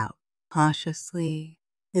looked about. Cautiously.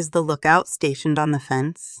 "Is the lookout stationed on the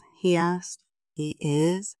fence?" he asked. "He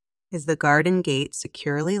is." "Is the garden gate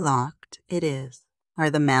securely locked?" "It is."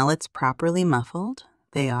 "Are the mallets properly muffled?"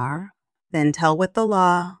 "They are." "Then tell with the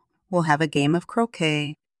law. We'll have a game of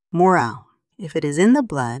croquet. Morale. If it is in the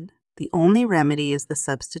blood, the only remedy is the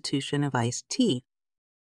substitution of iced tea."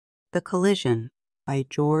 The Collision by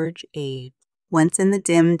George Ade. Once in the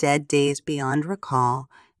dim, dead days beyond recall,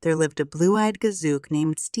 there lived a blue-eyed gazook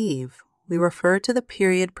named Steve. We refer to the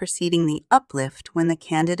period preceding the uplift when the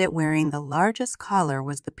candidate wearing the largest collar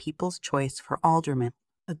was the people's choice for alderman.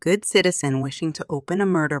 A good citizen wishing to open a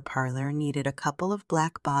murder parlor needed a couple of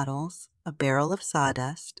black bottles, a barrel of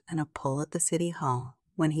sawdust, and a pull at the city hall.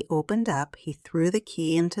 When he opened up, he threw the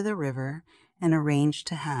key into the river and arranged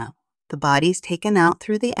to have the bodies taken out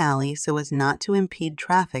through the alley so as not to impede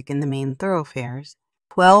traffic in the main thoroughfares.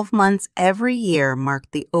 12 months every year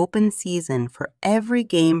marked the open season for every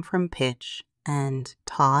game from pitch and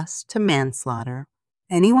toss to manslaughter.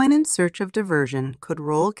 Anyone in search of diversion could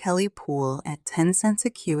roll Kelly Pool at 10 cents a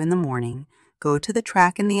cue in the morning, go to the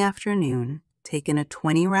track in the afternoon, take in a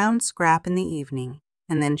 20-round scrap in the evening,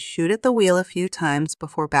 and then shoot at the wheel a few times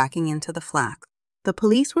before backing into the flax. The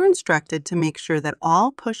police were instructed to make sure that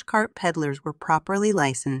all pushcart peddlers were properly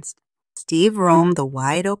licensed. Steve roamed the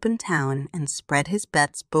wide-open town and spread his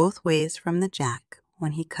bets both ways from the jack.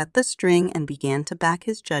 When he cut the string and began to back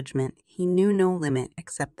his judgment, he knew no limit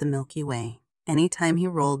except the Milky Way. Anytime he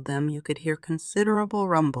rolled them, you could hear considerable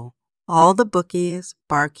rumble. All the bookies,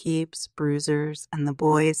 barkeeps, bruisers, and the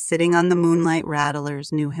boys sitting on the moonlight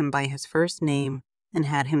rattlers knew him by his first name and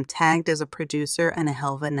had him tagged as a producer and a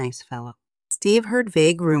hell of a nice fellow. Steve heard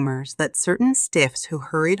vague rumors that certain stiffs who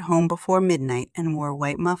hurried home before midnight and wore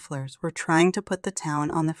white mufflers were trying to put the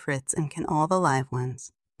town on the fritz and can all the live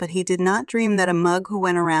ones. But he did not dream that a mug who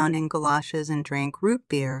went around in galoshes and drank root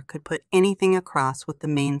beer could put anything across with the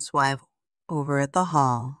main swivel. Over at the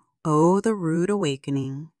hall, oh, the rude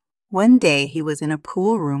awakening. One day he was in a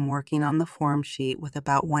pool room working on the form sheet with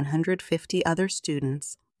about 150 other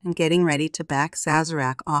students and getting ready to back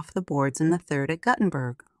Sazerac off the boards in the third at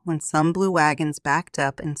Guttenberg, when some blue wagons backed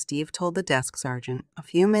up and Steve told the desk sergeant a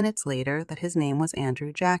few minutes later that his name was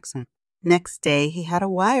Andrew Jackson. Next day he had a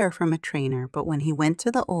wire from a trainer, but when he went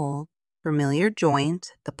to the old, familiar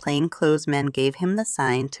joint, the plainclothesmen gave him the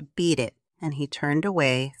sign to beat it, and he turned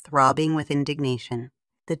away, throbbing with indignation.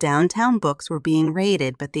 The downtown books were being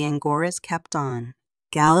raided, but the Angoras kept on,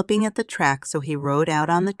 galloping at the track, so he rode out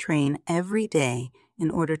on the train every day in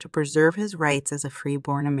order to preserve his rights as a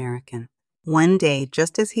free-born American. One day,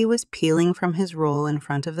 just as he was peeling from his roll in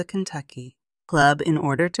front of the Kentucky Club in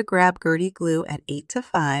order to grab Gertie glue at 8 to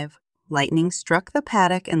 5, lightning struck the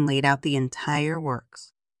paddock and laid out the entire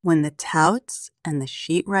works. When the touts and the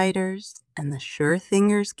sheet writers and the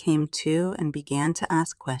sure-thingers came to and began to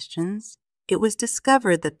ask questions, it was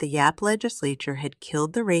discovered that the Yap legislature had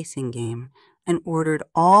killed the racing game and ordered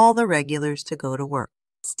all the regulars to go to work.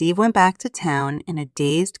 Steve went back to town in a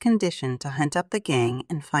dazed condition to hunt up the gang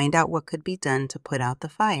and find out what could be done to put out the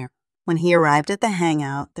fire. When he arrived at the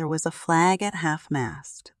hangout, there was a flag at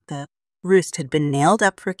half-mast. The roost had been nailed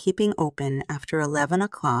up for keeping open after 11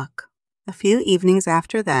 o'clock. A few evenings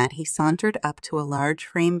after that, he sauntered up to a large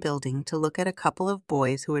frame building to look at a couple of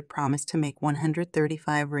boys who had promised to make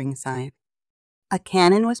 135 ringside. A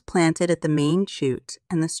cannon was planted at the main chute,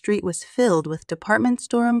 and the street was filled with department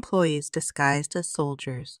store employees disguised as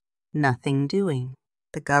soldiers. Nothing doing.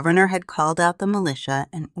 The governor had called out the militia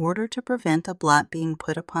in order to prevent a blot being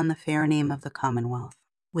put upon the fair name of the Commonwealth.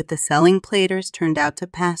 With the selling platers turned out to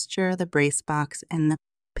pasture, the brace box, and the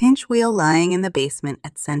pinch wheel lying in the basement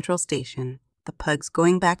at Central Station, the pugs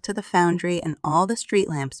going back to the foundry, and all the street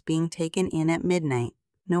lamps being taken in at midnight,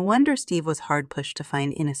 no wonder Steve was hard pushed to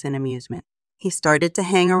find innocent amusement. He started to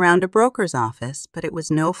hang around a broker's office, but it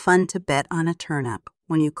was no fun to bet on a turn-up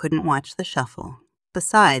when you couldn't watch the shuffle.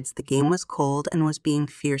 Besides, the game was cold and was being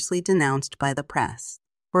fiercely denounced by the press.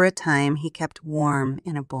 For a time, he kept warm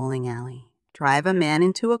in a bowling alley. Drive a man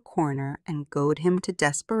into a corner and goad him to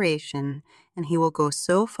desperation, and he will go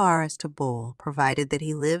so far as to bowl, provided that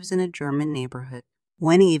he lives in a German neighborhood.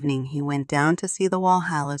 One evening, he went down to see the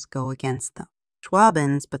Walhallas go against the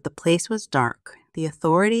Schwabens, but the place was dark. The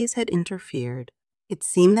authorities had interfered. It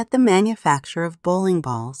seemed that the manufacture of bowling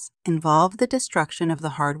balls involved the destruction of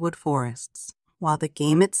the hardwood forests, while the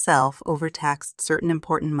game itself overtaxed certain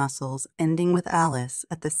important muscles, ending with Alice,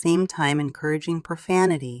 at the same time encouraging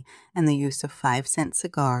profanity and the use of 5-cent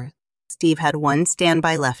cigars. Steve had one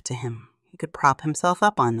standby left to him. He could prop himself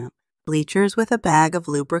up on them. Bleachers with a bag of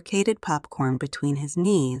lubricated popcorn between his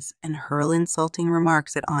knees and hurl insulting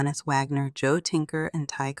remarks at Honest Wagner, Joe Tinker, and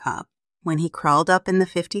Ty Cobb. When he crawled up in the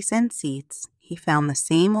 50-cent seats, he found the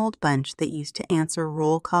same old bunch that used to answer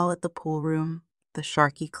roll call at the pool room, the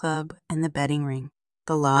Sharkey Club, and the betting ring.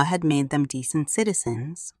 The law had made them decent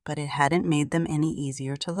citizens, but it hadn't made them any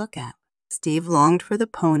easier to look at. Steve longed for the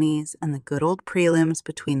ponies and the good old prelims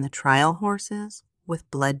between the trial horses, with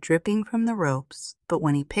blood dripping from the ropes, but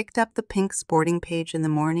when he picked up the pink sporting page in the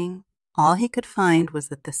morning, all he could find was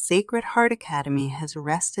that the Sacred Heart Academy has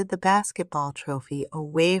wrested the basketball trophy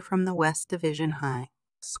away from the West Division High.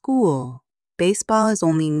 School. Baseball is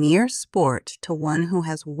only mere sport to one who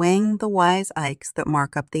has wanged the wise ikes that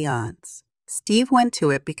mark up the odds. Steve went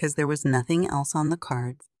to it because there was nothing else on the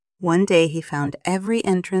cards. One day he found every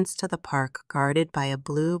entrance to the park guarded by a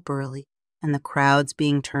blue burly and the crowds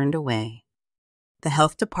being turned away. The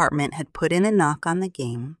health department had put in a knock on the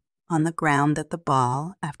game on the ground that the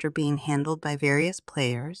ball, after being handled by various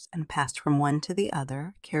players and passed from one to the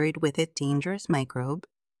other, carried with it dangerous microbe.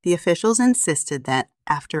 The officials insisted that,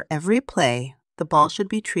 after every play, the ball should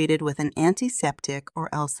be treated with an antiseptic or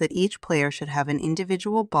else that each player should have an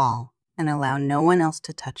individual ball and allow no one else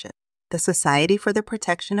to touch it. The Society for the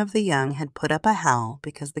Protection of the Young had put up a howl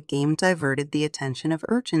because the game diverted the attention of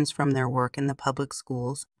urchins from their work in the public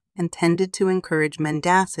schools and tended to encourage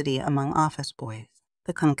mendacity among office boys.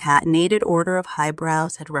 The concatenated order of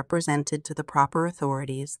highbrows had represented to the proper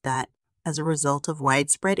authorities that, as a result of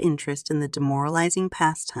widespread interest in the demoralizing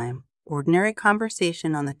pastime, ordinary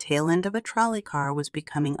conversation on the tail end of a trolley car was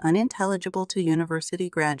becoming unintelligible to university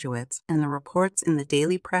graduates, and the reports in the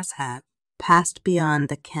daily press had passed beyond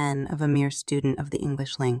the ken of a mere student of the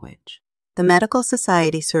English language. The Medical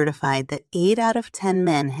Society certified that 8 out of 10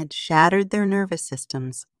 men had shattered their nervous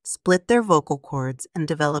systems, split their vocal cords, and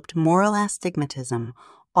developed moral astigmatism,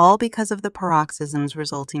 all because of the paroxysms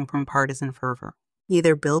resulting from partisan fervor.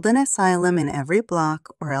 Either build an asylum in every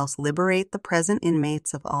block or else liberate the present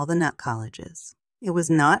inmates of all the nut colleges. It was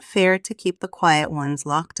not fair to keep the quiet ones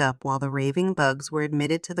locked up while the raving bugs were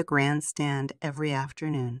admitted to the grandstand every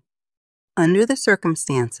afternoon. Under the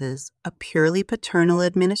circumstances, a purely paternal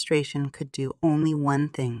administration could do only one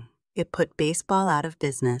thing. It put baseball out of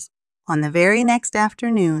business. On the very next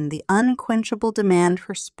afternoon, the unquenchable demand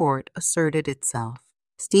for sport asserted itself.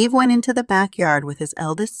 Steve went into the backyard with his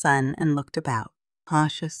eldest son and looked about.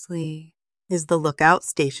 Cautiously. "Is the lookout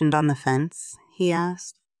stationed on the fence?" he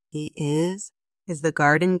asked. "He is." "Is the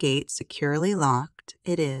garden gate securely locked?"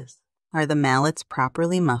 "It is." "Are the mallets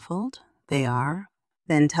properly muffled?" "They are."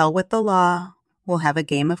 "Then tell what the law. We'll have a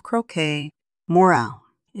game of croquet. Morale.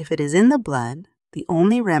 If it is in the blood, the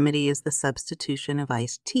only remedy is the substitution of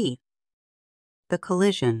iced tea." The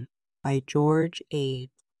Collision by George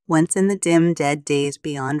Ade. Once in the dim, dead days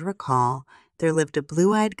beyond recall, there lived a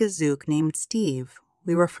blue-eyed gazook named Steve.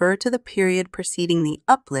 We refer to the period preceding the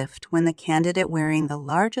uplift when the candidate wearing the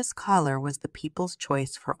largest collar was the people's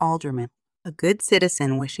choice for alderman. A good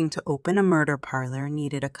citizen wishing to open a murder parlor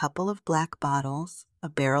needed a couple of black bottles, a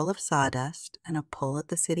barrel of sawdust, and a pull at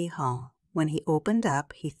the city hall. When he opened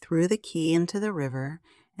up, he threw the key into the river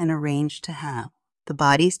and arranged to have the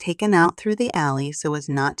bodies taken out through the alley so as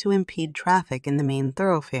not to impede traffic in the main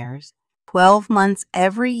thoroughfares. 12 months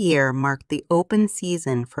every year marked the open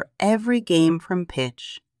season for every game from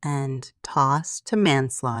pitch and toss to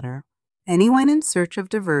manslaughter. Anyone in search of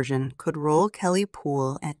diversion could roll Kelly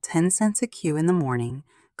pool at 10 cents a cue in the morning,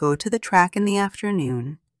 go to the track in the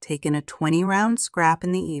afternoon, take in a 20-round scrap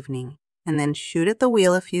in the evening, and then shoot at the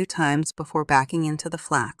wheel a few times before backing into the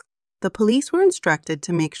flax. The police were instructed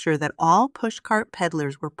to make sure that all pushcart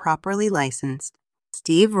peddlers were properly licensed.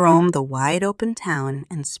 Steve roamed the wide-open town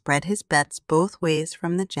and spread his bets both ways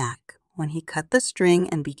from the jack. When he cut the string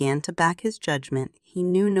and began to back his judgment, he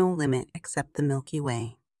knew no limit except the Milky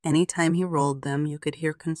Way. Anytime he rolled them, you could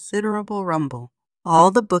hear considerable rumble.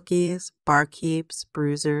 All the bookies, barkeeps,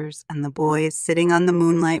 bruisers, and the boys sitting on the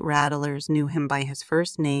moonlight rattlers knew him by his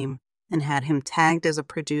first name and had him tagged as a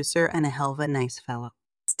producer and a hell of a nice fellow.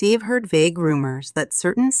 Steve heard vague rumors that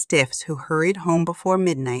certain stiffs who hurried home before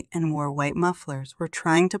midnight and wore white mufflers were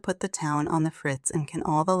trying to put the town on the fritz and kill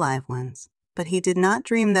all the live ones. But he did not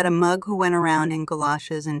dream that a mug who went around in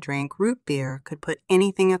galoshes and drank root beer could put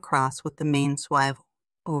anything across with the main swivel.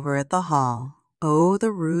 Over at the hall, oh,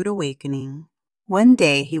 the rude awakening. One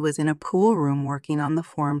day he was in a pool room working on the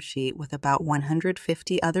form sheet with about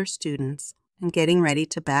 150 other students and getting ready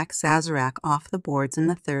to back Sazerac off the boards in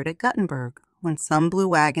the third at Guttenberg, when some blue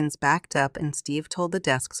wagons backed up and Steve told the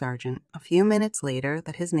desk sergeant a few minutes later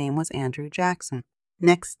that his name was Andrew Jackson.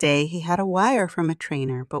 Next day he had a wire from a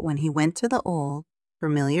trainer, but when he went to the old,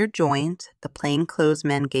 familiar joint, the plainclothes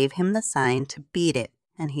men gave him the sign to beat it,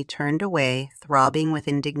 and he turned away, throbbing with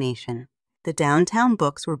indignation. The downtown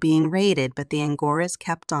books were being raided, but the Angoras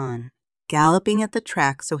kept on, galloping at the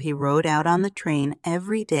track, so he rode out on the train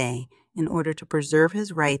every day in order to preserve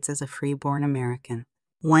his rights as a free-born American.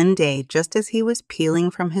 One day, just as he was peeling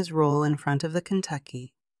from his roll in front of the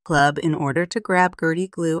Kentucky Club in order to grab Gertie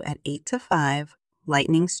glue at 8 to 5,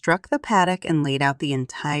 lightning struck the paddock and laid out the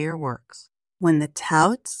entire works. When the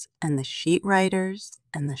touts and the sheet writers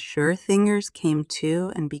and the sure-thingers came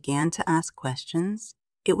to and began to ask questions,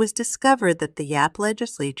 it was discovered that the Yap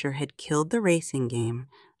legislature had killed the racing game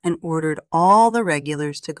and ordered all the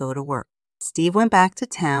regulars to go to work. Steve went back to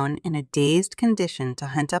town in a dazed condition to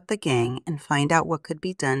hunt up the gang and find out what could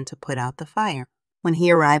be done to put out the fire. When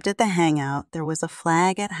he arrived at the hangout, there was a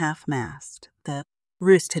flag at half-mast. The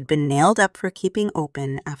roost had been nailed up for keeping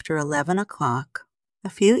open after 11 o'clock. A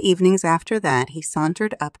few evenings after that, he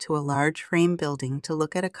sauntered up to a large frame building to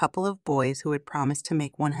look at a couple of boys who had promised to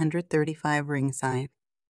make 135 ringside.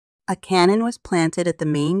 A cannon was planted at the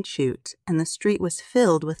main chute, and the street was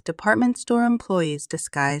filled with department store employees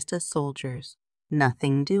disguised as soldiers.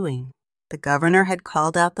 Nothing doing. The governor had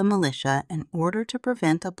called out the militia in order to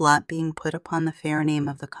prevent a blot being put upon the fair name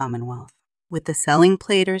of the Commonwealth. With the selling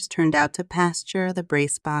platers turned out to pasture, the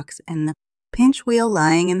brace box, and the pinch wheel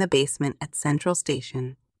lying in the basement at Central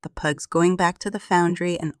Station, the pugs going back to the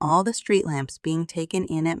foundry, and all the street lamps being taken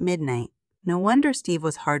in at midnight, no wonder Steve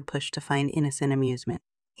was hard pushed to find innocent amusement.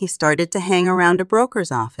 He started to hang around a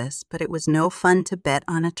broker's office, but it was no fun to bet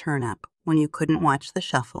on a turn-up when you couldn't watch the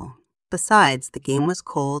shuffle. Besides, the game was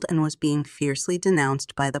cold and was being fiercely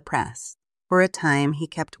denounced by the press. For a time, he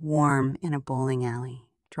kept warm in a bowling alley.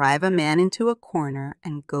 Drive a man into a corner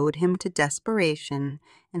and goad him to desperation,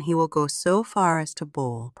 and he will go so far as to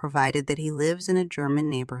bowl, provided that he lives in a German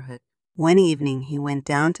neighborhood. One evening, he went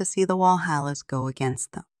down to see the Walhallas go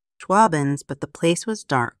against the Schwabens, but the place was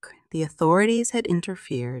dark. The authorities had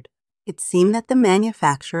interfered. It seemed that the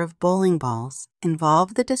manufacture of bowling balls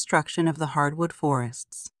involved the destruction of the hardwood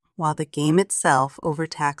forests, while the game itself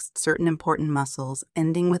overtaxed certain important muscles,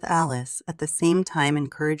 ending with Alice, at the same time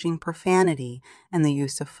encouraging profanity and the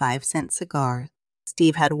use of 5-cent cigars.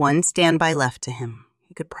 Steve had one standby left to him.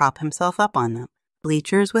 He could prop himself up on them.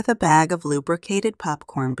 Bleachers with a bag of lubricated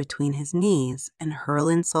popcorn between his knees and hurl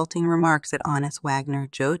insulting remarks at Honest Wagner,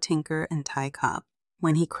 Joe Tinker, and Ty Cobb.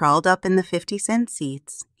 When he crawled up in the 50-cent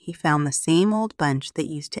seats, he found the same old bunch that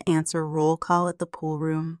used to answer roll call at the pool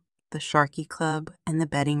room, the Sharkey Club, and the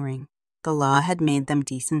betting ring. The law had made them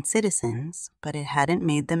decent citizens, but it hadn't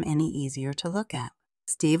made them any easier to look at.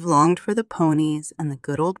 Steve longed for the ponies and the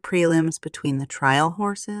good old prelims between the trial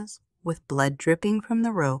horses, with blood dripping from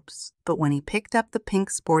the ropes, but when he picked up the pink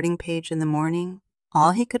sporting page in the morning,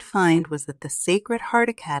 all he could find was that the Sacred Heart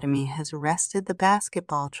Academy has wrested the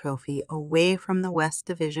basketball trophy away from the West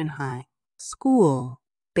Division High. School.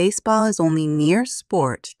 Baseball is only near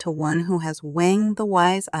sport to one who has wanged the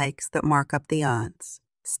wise ikes that mark up the odds.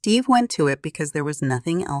 Steve went to it because there was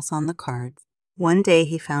nothing else on the cards. One day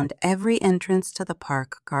he found every entrance to the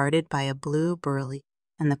park guarded by a blue burly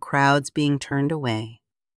and the crowds being turned away.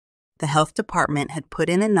 The health department had put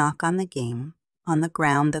in a knock on the game on the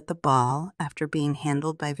ground that the ball, after being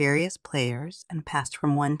handled by various players and passed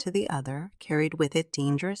from one to the other, carried with it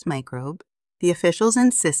dangerous microbes. The officials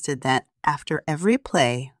insisted that, after every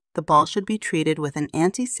play, the ball should be treated with an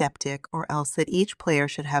antiseptic or else that each player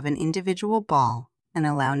should have an individual ball and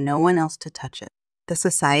allow no one else to touch it. The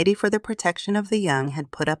Society for the Protection of the Young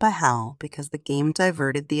had put up a howl because the game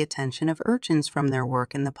diverted the attention of urchins from their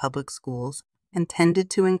work in the public schools and tended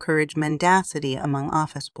to encourage mendacity among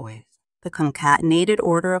office boys. The concatenated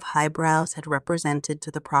order of highbrows had represented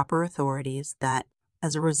to the proper authorities that,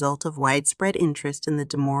 as a result of widespread interest in the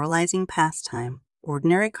demoralizing pastime,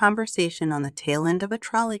 ordinary conversation on the tail end of a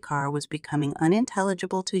trolley car was becoming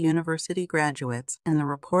unintelligible to university graduates, and the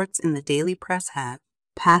reports in the daily press had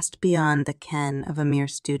passed beyond the ken of a mere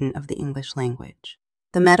student of the English language.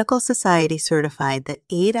 The medical society certified that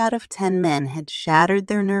 8 out of 10 men had shattered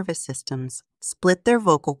their nervous systems, split their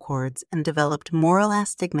vocal cords, and developed moral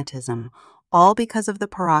astigmatism, all because of the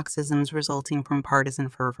paroxysms resulting from partisan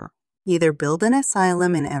fervor. Either build an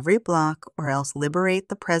asylum in every block or else liberate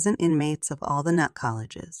the present inmates of all the nut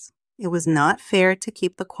colleges. It was not fair to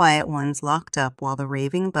keep the quiet ones locked up while the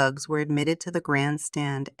raving bugs were admitted to the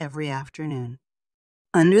grandstand every afternoon.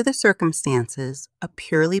 Under the circumstances, a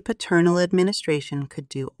purely paternal administration could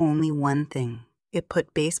do only one thing. It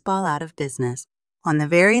put baseball out of business. On the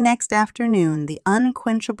very next afternoon, the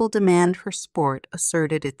unquenchable demand for sport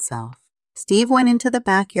asserted itself. Steve went into the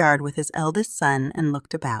backyard with his eldest son and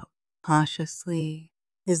looked about. Cautiously.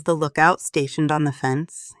 "Is the lookout stationed on the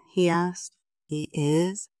fence?" he asked. "He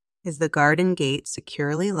is." "Is the garden gate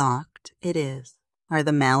securely locked?" "It is." "Are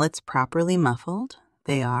the mallets properly muffled?"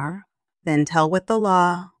 "They are." "Then tell what the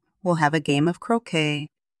law. We'll have a game of croquet.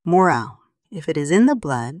 Morale. If it is in the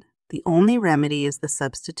blood, the only remedy is the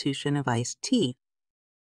substitution of iced tea.